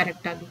ನಿಮಗೆ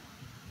ಕರೆಕ್ಟಾಗಿ.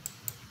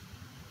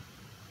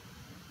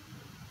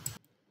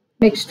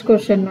 ನೆಕ್ಸ್ಟ್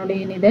ಕ್ವಶನ್ ನೋಡಿ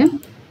ಏನಿದೆ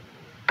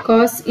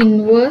cos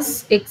inverse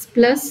X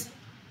plus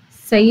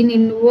sine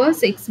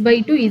inverse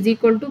x/2 is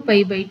equal to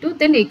π/2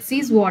 then X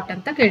is what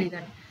ಅಂತ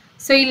ಕೇಳಿದ್ದಾನೆ.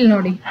 ಸೊ ಇಲ್ಲಿ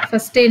ನೋಡಿ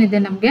ಫಸ್ಟ್ ಏನಿದೆ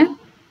ನಮಗೆ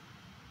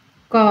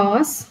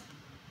cos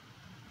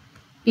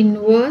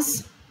inverse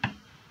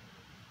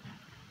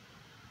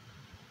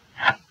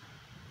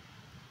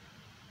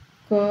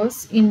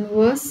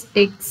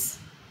x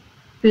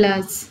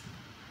plus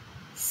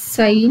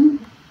sine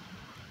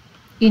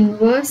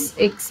inverse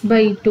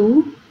x/2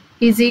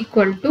 is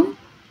equal to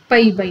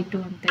π/2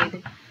 ಅಂತ ಇದೆ.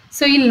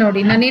 ಸೊ ಇಲ್ಲಿ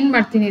ನೋಡಿ ನಾನೇನು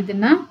ಮಾಡ್ತೀನಿ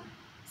ಇದನ್ನ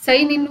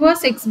ಸೈನ್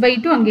ಇನ್ವರ್ಸ್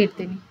x/2 ಹಂಗೆ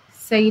ಇರ್ತೀನಿ.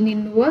 Sine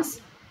inverse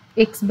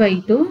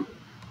x/2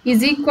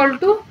 is equal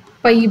to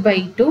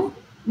π/2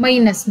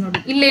 minus ನೋಡಿ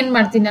ಇಲ್ಲಿ ಏನು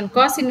ಮಾಡ್ತೀನಿ ನಾನು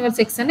ಕಾಸ್ ಇನ್ವರ್ಸ್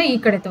ಎಕ್ಸ್ ಅನ್ನ ಈ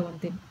ಕಡೆ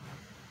ತಗೊಂತೀನಿ.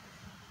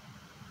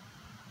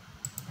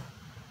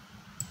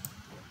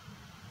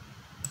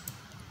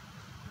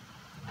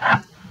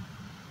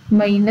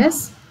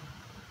 Minus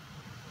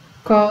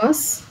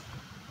cos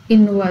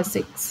inverse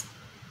X.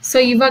 So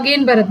ಇವಾಗ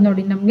ಏನು ಬರುತ್ತೆ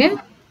ನೋಡಿ ನಮಗೆ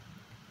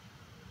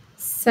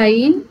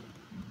sine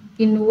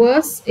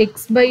inverse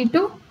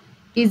x/2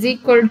 is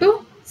equal to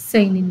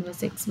sine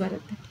inverse X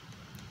ಬರುತ್ತೆ.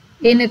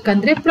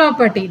 ಏನಕ್ಕಂದ್ರೆ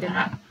ಪ್ರಾಪರ್ಟಿ ಇದೆ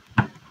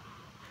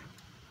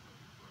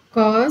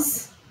cos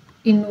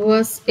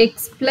inverse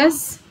X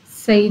plus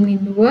sine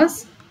inverse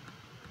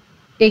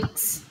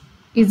X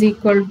is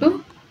equal to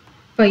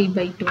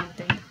π/2 ಅಂತ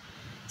ಇದೆ.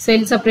 ಸೊ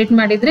ಇಲ್ಲಿ ಸಪ್ರೇಟ್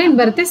ಮಾಡಿದ್ರೆ ಏನು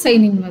ಬರುತ್ತೆ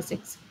sine inverse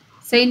X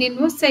sine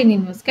inverse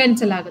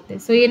cancel ಆಗುತ್ತೆ.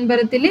 ಸೊ ಏನು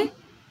ಬರುತ್ತೆ ಇಲ್ಲಿ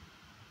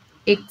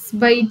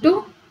x/2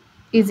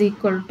 is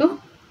equal to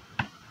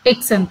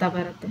X ಅಂತ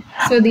ಬರುತ್ತೆ.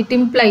 ಸೊ ದಿಟ್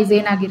ಇಂಪ್ಲೈಸ್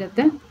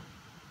ಏನಾಗಿರುತ್ತೆ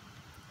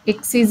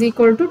X is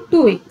equal to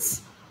 2x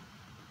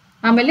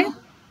ಆಮೇಲೆ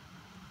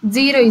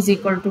 0 is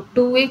equal to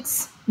 2x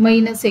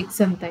minus X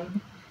ಅಂತ ಇದೆ.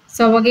 ಸೊ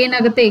ಅವಾಗ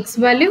ಏನಾಗುತ್ತೆ ಎಕ್ಸ್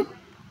ವ್ಯಾಲ್ಯೂ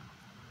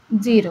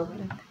 0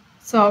 ಬರುತ್ತೆ.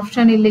 ಸೊ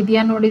ಆಪ್ಷನ್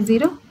ಇಲ್ಲಿದೆಯಾ ನೋಡಿ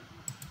 0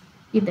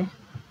 ಇದೆ.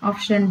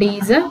 Option D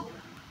is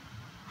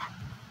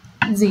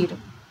 0.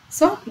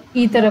 ಸೊ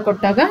ಈ ಥರ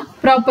ಕೊಟ್ಟಾಗ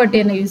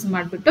ಪ್ರಾಪರ್ಟಿಯನ್ನು ಯೂಸ್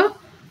ಮಾಡಿಬಿಟ್ಟು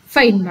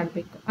ಫೈಂಡ್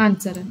ಮಾಡಬೇಕು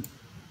ಆನ್ಸರನ್ನು.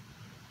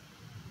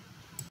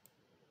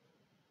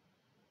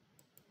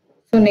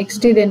 ಸೊ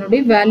ನೆಕ್ಸ್ಟ್ ಇದೆ ನೋಡಿ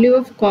value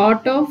of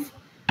cot of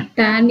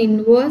tan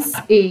inverse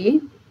A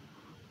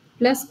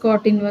plus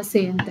cot inverse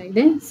A ಅಂತ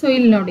ಇದೆ. ಸೊ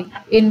ಇಲ್ಲಿ ನೋಡಿ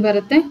ಏನು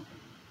ಬರುತ್ತೆ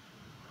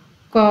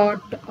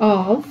ಕಾಟ್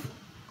ಆಫ್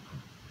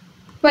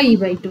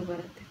π/2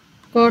 ಬರುತ್ತೆ.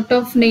 ಕಾಟ್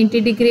ಆಫ್ 90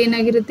 ಡಿಗ್ರಿ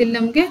ಏನಾಗಿರುತ್ತೆ ಇಲ್ಲಿ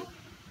ನಮಗೆ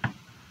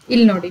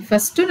ಇಲ್ಲಿ ನೋಡಿ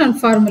ಫಸ್ಟು ನಾನು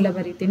ಫಾರ್ಮುಲಾ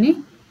ಬರೀತೀನಿ.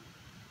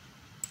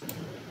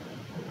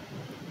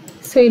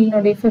 ಸೊ ಇಲ್ಲಿ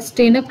ನೋಡಿ ಫಸ್ಟ್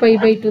ಏನು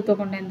π/2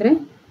 ತಗೊಂಡೆ ಅಂದರೆ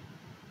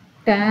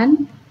tan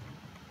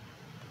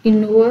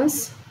inverse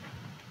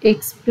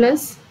X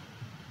plus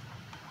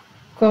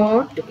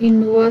cot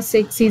inverse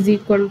X is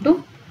equal to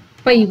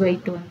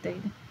π/2 ಅಂತ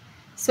ಇದೆ.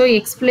 ಸೊ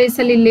ಎಕ್ಸ್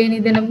ಪ್ಲೇಸಲ್ಲಿ ಇಲ್ಲಿ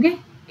ಏನಿದೆ ನಮಗೆ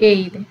ಎ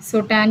ಇದೆ. So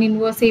tan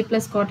inverse A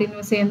plus cot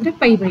inverse A ಅಂದರೆ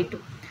π/2.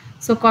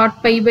 ಸೊ ಕಾಟ್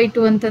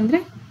π/2 ಅಂತಂದರೆ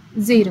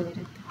 0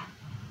 ಇರುತ್ತೆ.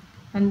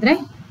 ಅಂದರೆ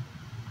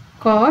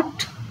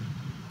ಕಾಟ್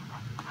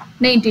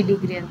 90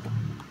 ಡಿಗ್ರಿ ಅಂತ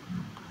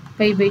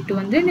π/2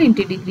 ಅಂದರೆ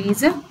 90 ಡಿಗ್ರಿ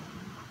ಈಸ್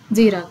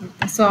 0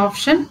 ಆಗಿರುತ್ತೆ. So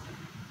option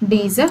D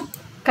is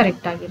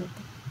correct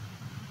ಆಗಿರುತ್ತೆ.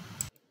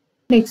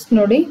 ನೆಕ್ಸ್ಟ್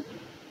ನೋಡಿ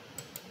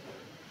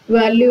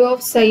value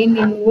of sine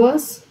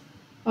inverse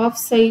of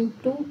sine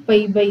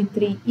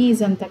 2π/3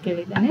 is ಅಂತ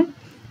ಕೇಳಿದ್ದಾನೆ.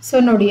 ಸೊ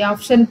ನೋಡಿ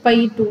ಆಪ್ಷನ್ π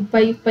 2π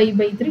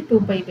π/3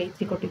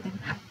 2π/3 ಕೊಟ್ಟಿದ್ದಾನೆ.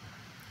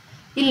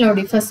 ಇಲ್ಲಿ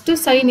ನೋಡಿ ಫಸ್ಟ್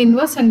ಸೈನ್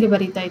ಇನ್ವರ್ಸ್ ಹಂಗೆ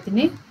ಬರೀತಾ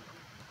ಇದ್ದೀನಿ.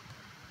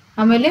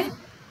 ಆಮೇಲೆ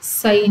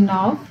ಸೈನ್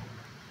ಆಫ್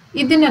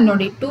ಇದನ್ನ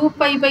ನೋಡಿ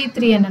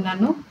 2π/3 ಅನ್ನು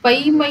ನಾನು π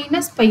 -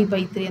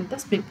 π/3 ಅಂತ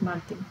ಸ್ಪ್ಲಿಟ್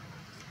ಮಾಡ್ತೀನಿ.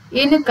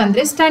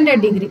 ಏನಕ್ಕಂದ್ರೆ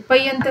ಸ್ಟ್ಯಾಂಡರ್ಡ್ ಡಿಗ್ರಿ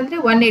ಪೈ ಅಂತಂದ್ರೆ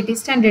 180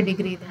 ಸ್ಟ್ಯಾಂಡರ್ಡ್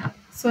ಡಿಗ್ರಿ ಇದೆ.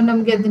 ಸೊ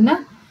ನಮಗೆ ಅದನ್ನ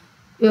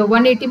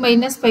 180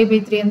 -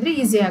 π/3 ಅಂದ್ರೆ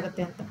ಈಸಿ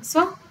ಆಗುತ್ತೆ ಅಂತ. ಸೊ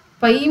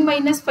π -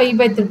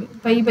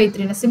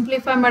 π/3 ನ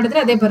ಸಿಂಪ್ಲಿಫೈ ಮಾಡಿದ್ರೆ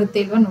ಅದೇ ಬರುತ್ತೆ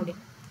ಇಲ್ವಾ ನೋಡಿ.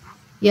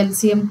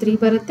 LCM 3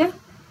 ಬರುತ್ತೆ.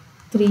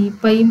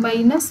 3π -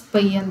 π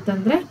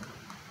ಅಂತಂದ್ರೆ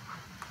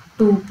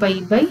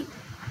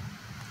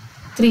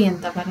 2π/3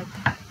 ಅಂತ ಬರುತ್ತೆ.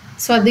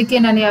 ಸೊ ಅದಕ್ಕೆ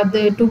ನಾನು ಯಾವ್ದು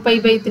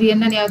 2π/3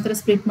 ಅನ್ನು ನಾನು ಯಾವ ಥರ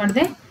ಸ್ಪ್ಲಿಟ್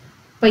ಮಾಡಿದೆ,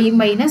 π -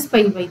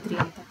 π/3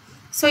 ಅಂತ.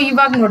 ಸೊ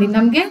ಇವಾಗ ನೋಡಿ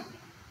ನಮಗೆ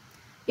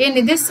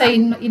ಏನಿದೆ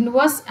sine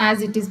inverse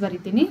as it is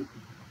ಬರಿತೀನಿ.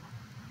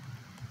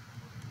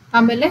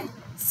 ಆಮೇಲೆ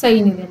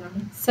ಸೈನ್ ಇದೆ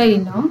ನೋಡಿ.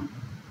 ಸೈನು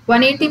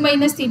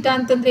 180 - θ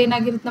ಅಂತಂದ್ರೆ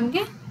ಏನಾಗಿರುತ್ತೆ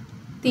ನಮಗೆ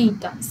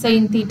ತೀಟಾ,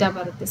 ಸೈನ್ ತೀಟಾ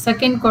ಬರುತ್ತೆ.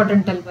 ಸೆಕೆಂಡ್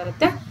ಕ್ವಾಡ್ರಂಟಲ್ಲಿ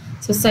ಬರುತ್ತೆ.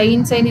 ಸೊ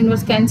ಸೈನ್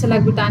ಇನ್ವರ್ಸ್ ಕ್ಯಾನ್ಸಲ್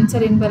ಆಗಿಬಿಟ್ಟು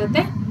ಆನ್ಸರ್ ಏನು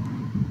ಬರುತ್ತೆ,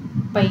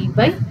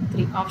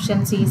 π/3.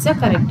 Option C is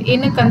correct.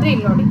 ಏನಕ್ಕಂದ್ರೆ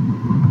ಇಲ್ಲಿ ನೋಡಿ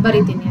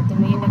ಬರಿತೀನಿ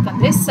ಅದನ್ನು.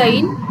 ಏನಕ್ಕಂದ್ರೆ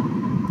ಸೈನ್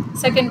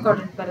ಸೆಕೆಂಡ್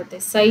ಕ್ವಾಡ್ರಂಟ್ ಬರುತ್ತೆ.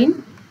 ಸೈನ್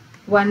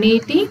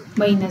 180 -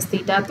 θ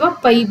ಅಥವಾ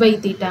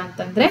π/θ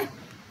ಅಂತಂದ್ರೆ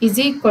is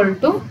equal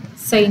to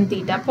sign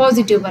theta.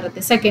 Positive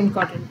ಬರುತ್ತೆ ಸೆಕೆಂಡ್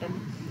ಕ್ವಾಡ್ರಂಟಲ್ಲಿ.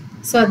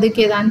 ಸೊ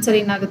ಅದಕ್ಕೆ ಆನ್ಸರ್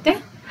ಏನಾಗುತ್ತೆ,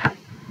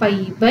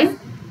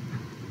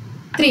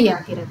 π/3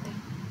 ಆಗಿರುತ್ತೆ.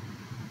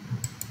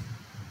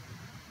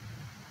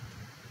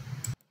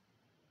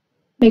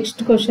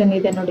 ನೆಕ್ಸ್ಟ್ ಕ್ವಶನ್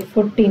ಇದೆ ನೋಡಿ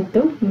 14th.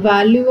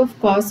 Value of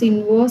cos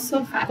inverse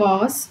of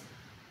ಕಾಸ್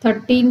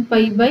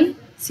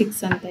 13π/6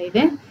 ಅಂತ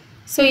ಇದೆ.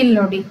 ಸೊ ಇಲ್ಲಿ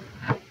ನೋಡಿ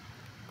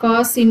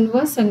ಕಾಸ್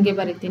ಇನ್ವರ್ಸ್ ಹಂಗೆ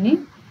ಬರಿತೀನಿ.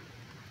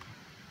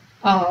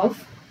 ಆಫ್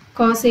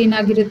ಕಾಸ್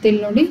ಏನಾಗಿರುತ್ತೆ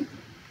ಇಲ್ಲಿ ನೋಡಿ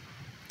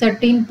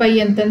 13π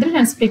ಅಂತಂದ್ರೆ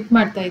ನಾನು ಸ್ಪ್ಲಿಟ್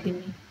ಮಾಡ್ತಾ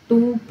ಇದ್ದೀನಿ.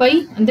 2π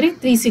ಅಂದರೆ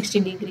 360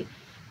 ಡಿಗ್ರಿ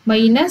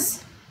ಮೈನಸ್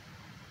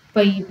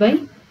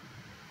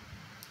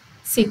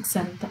π/6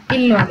 ಅಂತ.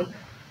 ಇಲ್ಲಿ ನೋಡಿ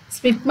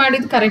ಸ್ಪ್ಲಿಟ್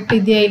ಮಾಡಿದ್ದು ಕರೆಕ್ಟ್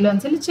ಇದೆಯಾ ಇಲ್ಲೋ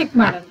ಒಂದ್ಸಲ ಚೆಕ್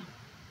ಮಾಡೋಣ.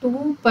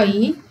 2π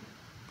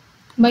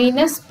 -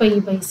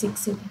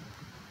 π/6 ಇದೆ.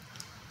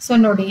 ಸೊ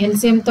ನೋಡಿ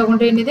LCM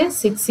ತಗೊಂಡ್ರೆ ಏನಿದೆ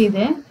 6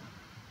 ಇದೆ.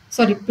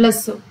 ಸಾರಿ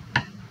ಪ್ಲಸ್ಸು,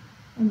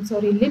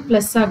 ಸಾರಿ ಇಲ್ಲಿ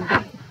ಪ್ಲಸ್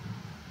ಆಗಬೇಕು,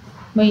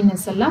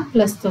 ಮೈನಸ್ ಅಲ್ಲ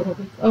ಪ್ಲಸ್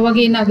ತಗೋಬೇಕು. ಅವಾಗ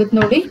ಏನಾಗುತ್ತೆ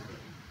ನೋಡಿ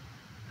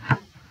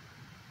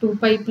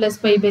 2π +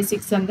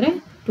 π/6 ಅಂದರೆ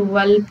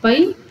 12π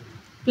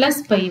 +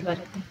 π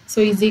ಬರುತ್ತೆ. ಸೊ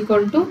ಈಸ್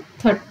ಈಕ್ವಲ್ ಟು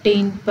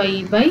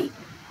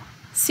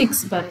 13π/6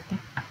 ಬರುತ್ತೆ.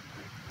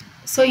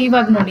 ಸೊ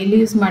ಇವಾಗ ನೋಡಿ ಇಲ್ಲಿ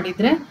ಯೂಸ್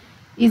ಮಾಡಿದರೆ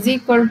is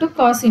equal to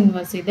cos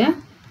inverse ಇದೆ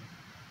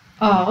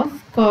ಆಫ್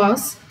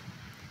ಕಾಸ್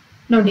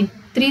ನೋಡಿ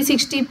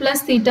 360 +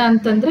 θ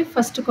ಅಂತಂದರೆ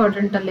ಫಸ್ಟ್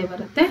ಕ್ವಾಡ್ರಂಟಲ್ಲೇ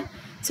ಬರುತ್ತೆ.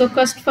 ಸೊ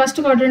ಫಸ್ಟ್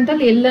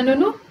ಕ್ವಾಡ್ರಂಟಲ್ಲಿ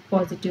ಎಲ್ಲನೂ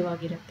ಪಾಸಿಟಿವ್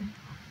ಆಗಿರುತ್ತೆ.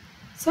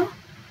 So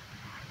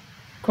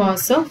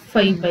cos of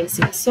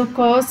 5/6. So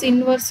cos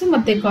inverse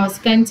ಮತ್ತು ಕಾಸ್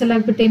ಕ್ಯಾನ್ಸಲ್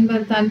ಆಗಿಬಿಟ್ಟು ಏನು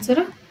ಬರುತ್ತೆ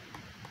ಆನ್ಸರು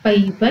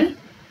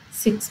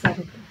π/6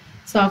 ಬರುತ್ತೆ.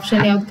 ಸೊ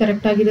ಆಪ್ಷನ್ ಯಾವ್ದು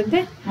ಕರೆಕ್ಟ್ ಆಗಿರುತ್ತೆ,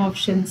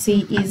 option C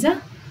is a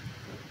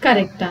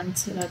correct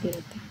answer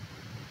ಆಗಿರುತ್ತೆ.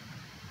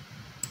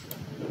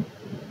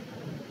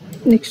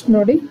 ನೆಕ್ಸ್ಟ್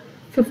ನೋಡಿ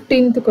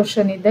 15th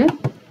ಕ್ವಶನ್ ಇದೆ.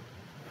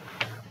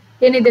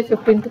 ಏನಿದೆ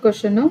 15th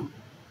question,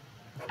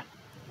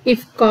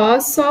 if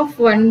cos of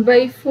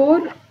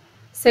 1/4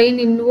 sine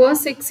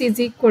inverse x is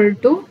equal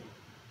to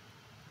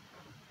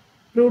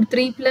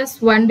 √3 +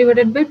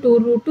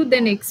 1/2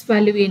 then X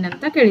value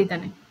ಏನಂತ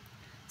ಕೇಳಿದ್ದಾನೆ.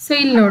 ಸೊ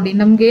ಇಲ್ಲಿ ನೋಡಿ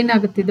ನಮ್ಗೆ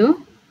ಏನಾಗುತ್ತಿದ್ದು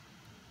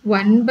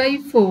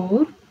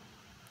 1/4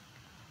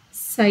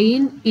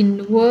 ಸೈನ್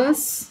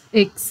ಇನ್ವರ್ಸ್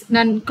ಎಕ್ಸ್,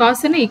 ನಾನು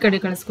ಕಾಸನ್ನು ಈ ಕಡೆ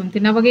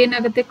ಕಳಿಸ್ಕೊತೀನಿ. ಅವಾಗ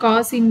ಏನಾಗುತ್ತೆ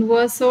ಕಾಸ್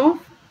ಇನ್ವರ್ಸ್ ಆಫ್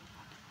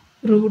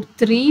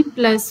 √3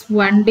 +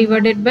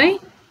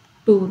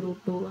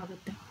 1/2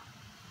 ಆಗುತ್ತೆ.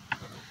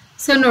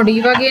 ಸೊ ನೋಡಿ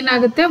ಇವಾಗ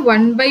ಏನಾಗುತ್ತೆ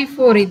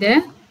 1/4 ಇದೆ,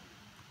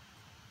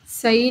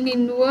 sine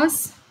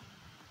inverse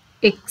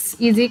X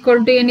is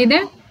equal to ಏನಿದೆ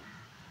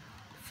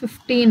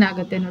 15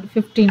 ಆಗುತ್ತೆ ನೋಡಿ,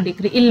 15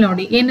 ಡಿಗ್ರಿ. ಇಲ್ಲಿ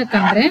ನೋಡಿ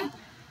ಏನಕ್ಕಂದ್ರೆ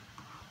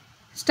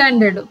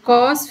ಸ್ಟ್ಯಾಂಡರ್ಡ್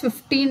ಕಾಸ್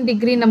 15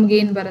 ಡಿಗ್ರಿ ನಮ್ಗೆ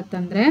ಏನು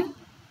ಬರುತ್ತಂದ್ರೆ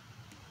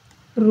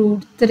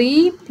 √3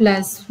 +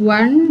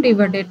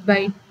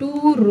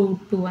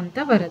 1/2 ಅಂತ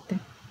ಬರುತ್ತೆ.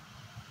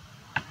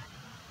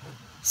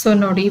 ಸೊ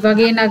ನೋಡಿ ಇವಾಗ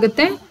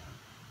ಏನಾಗುತ್ತೆ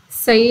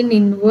ಸೈನ್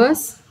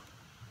ಇನ್ವರ್ಸ್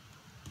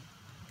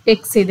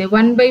ಎಕ್ಸ್ ಇದೆ,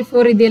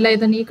 1/4 ಇದೆಯಲ್ಲ,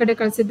 ಇದನ್ನು ಈ ಕಡೆ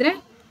ಕಳಿಸಿದ್ರೆ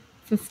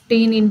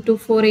 15 ×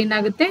 4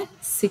 ಏನಾಗುತ್ತೆ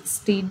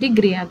 60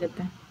 ಡಿಗ್ರಿ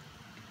ಆಗುತ್ತೆ.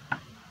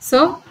 So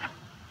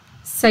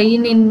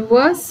sine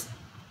inverse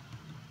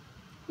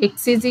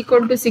X is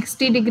equal to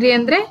 60 degree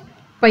ಅಂದರೆ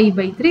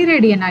π/3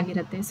 ರೇಡಿಯನ್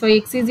ಆಗಿರುತ್ತೆ. So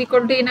X is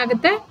equal to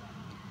ಏನಾಗುತ್ತೆ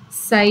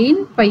ಸೈನ್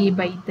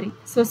π/3.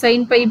 ಸೊ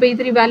ಸೈನ್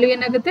π/3 ವ್ಯಾಲ್ಯೂ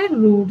ಏನಾಗುತ್ತೆ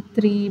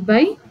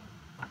 √3/2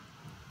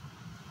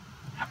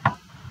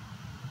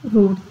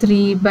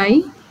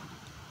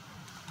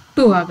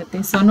 ಆಗುತ್ತೆ.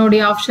 ಸೊ ನೋಡಿ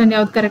ಆಪ್ಷನ್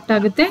ಯಾವ್ದು ಕರೆಕ್ಟ್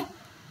ಆಗುತ್ತೆ,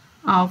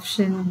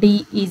 option D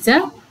is a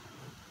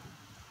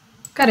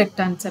correct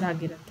answer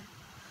ಆಗಿರುತ್ತೆ.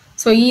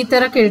 ಸೊ ಈ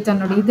ಥರ ಕೇಳ್ತಾನೆ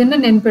ನೋಡಿ, ಇದನ್ನು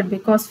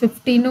ನೆನ್ಪಿಡ್ಬೇಕು. ಕಾಸ್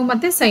 15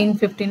 ಮತ್ತು ಸೈನ್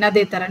 15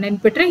 ಅದೇ ಥರ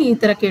ನೆನ್ಪಿಟ್ರೆ ಈ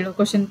ಥರ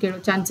ಕ್ವಶನ್ ಕೇಳೋ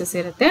ಚಾನ್ಸಸ್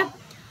ಇರುತ್ತೆ.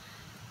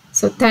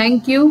 So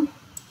thank you.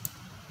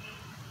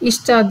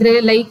 ಇಷ್ಟ ಆದರೆ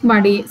ಲೈಕ್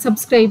ಮಾಡಿ,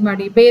 ಸಬ್ಸ್ಕ್ರೈಬ್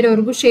ಮಾಡಿ,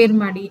 ಬೇರೆಯವ್ರಿಗೂ ಶೇರ್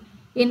ಮಾಡಿ.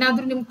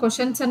 ಏನಾದರೂ ನಿಮ್ಮ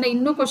ಕ್ವಶನ್ಸನ್ನು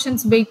ಇನ್ನೂ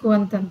ಕ್ವಶನ್ಸ್ ಬೇಕು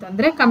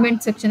ಅಂತಂತಂದರೆ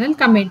ಕಮೆಂಟ್ ಸೆಕ್ಷನಲ್ಲಿ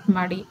ಕಮೆಂಟ್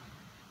ಮಾಡಿ.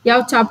 ಯಾವ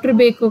ಚಾಪ್ಟರ್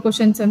ಬೇಕು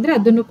ಕ್ವಶನ್ಸ್ ಅಂದರೆ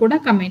ಅದನ್ನು ಕೂಡ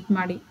ಕಮೆಂಟ್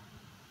ಮಾಡಿ.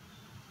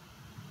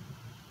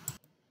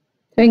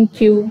 Thank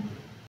you.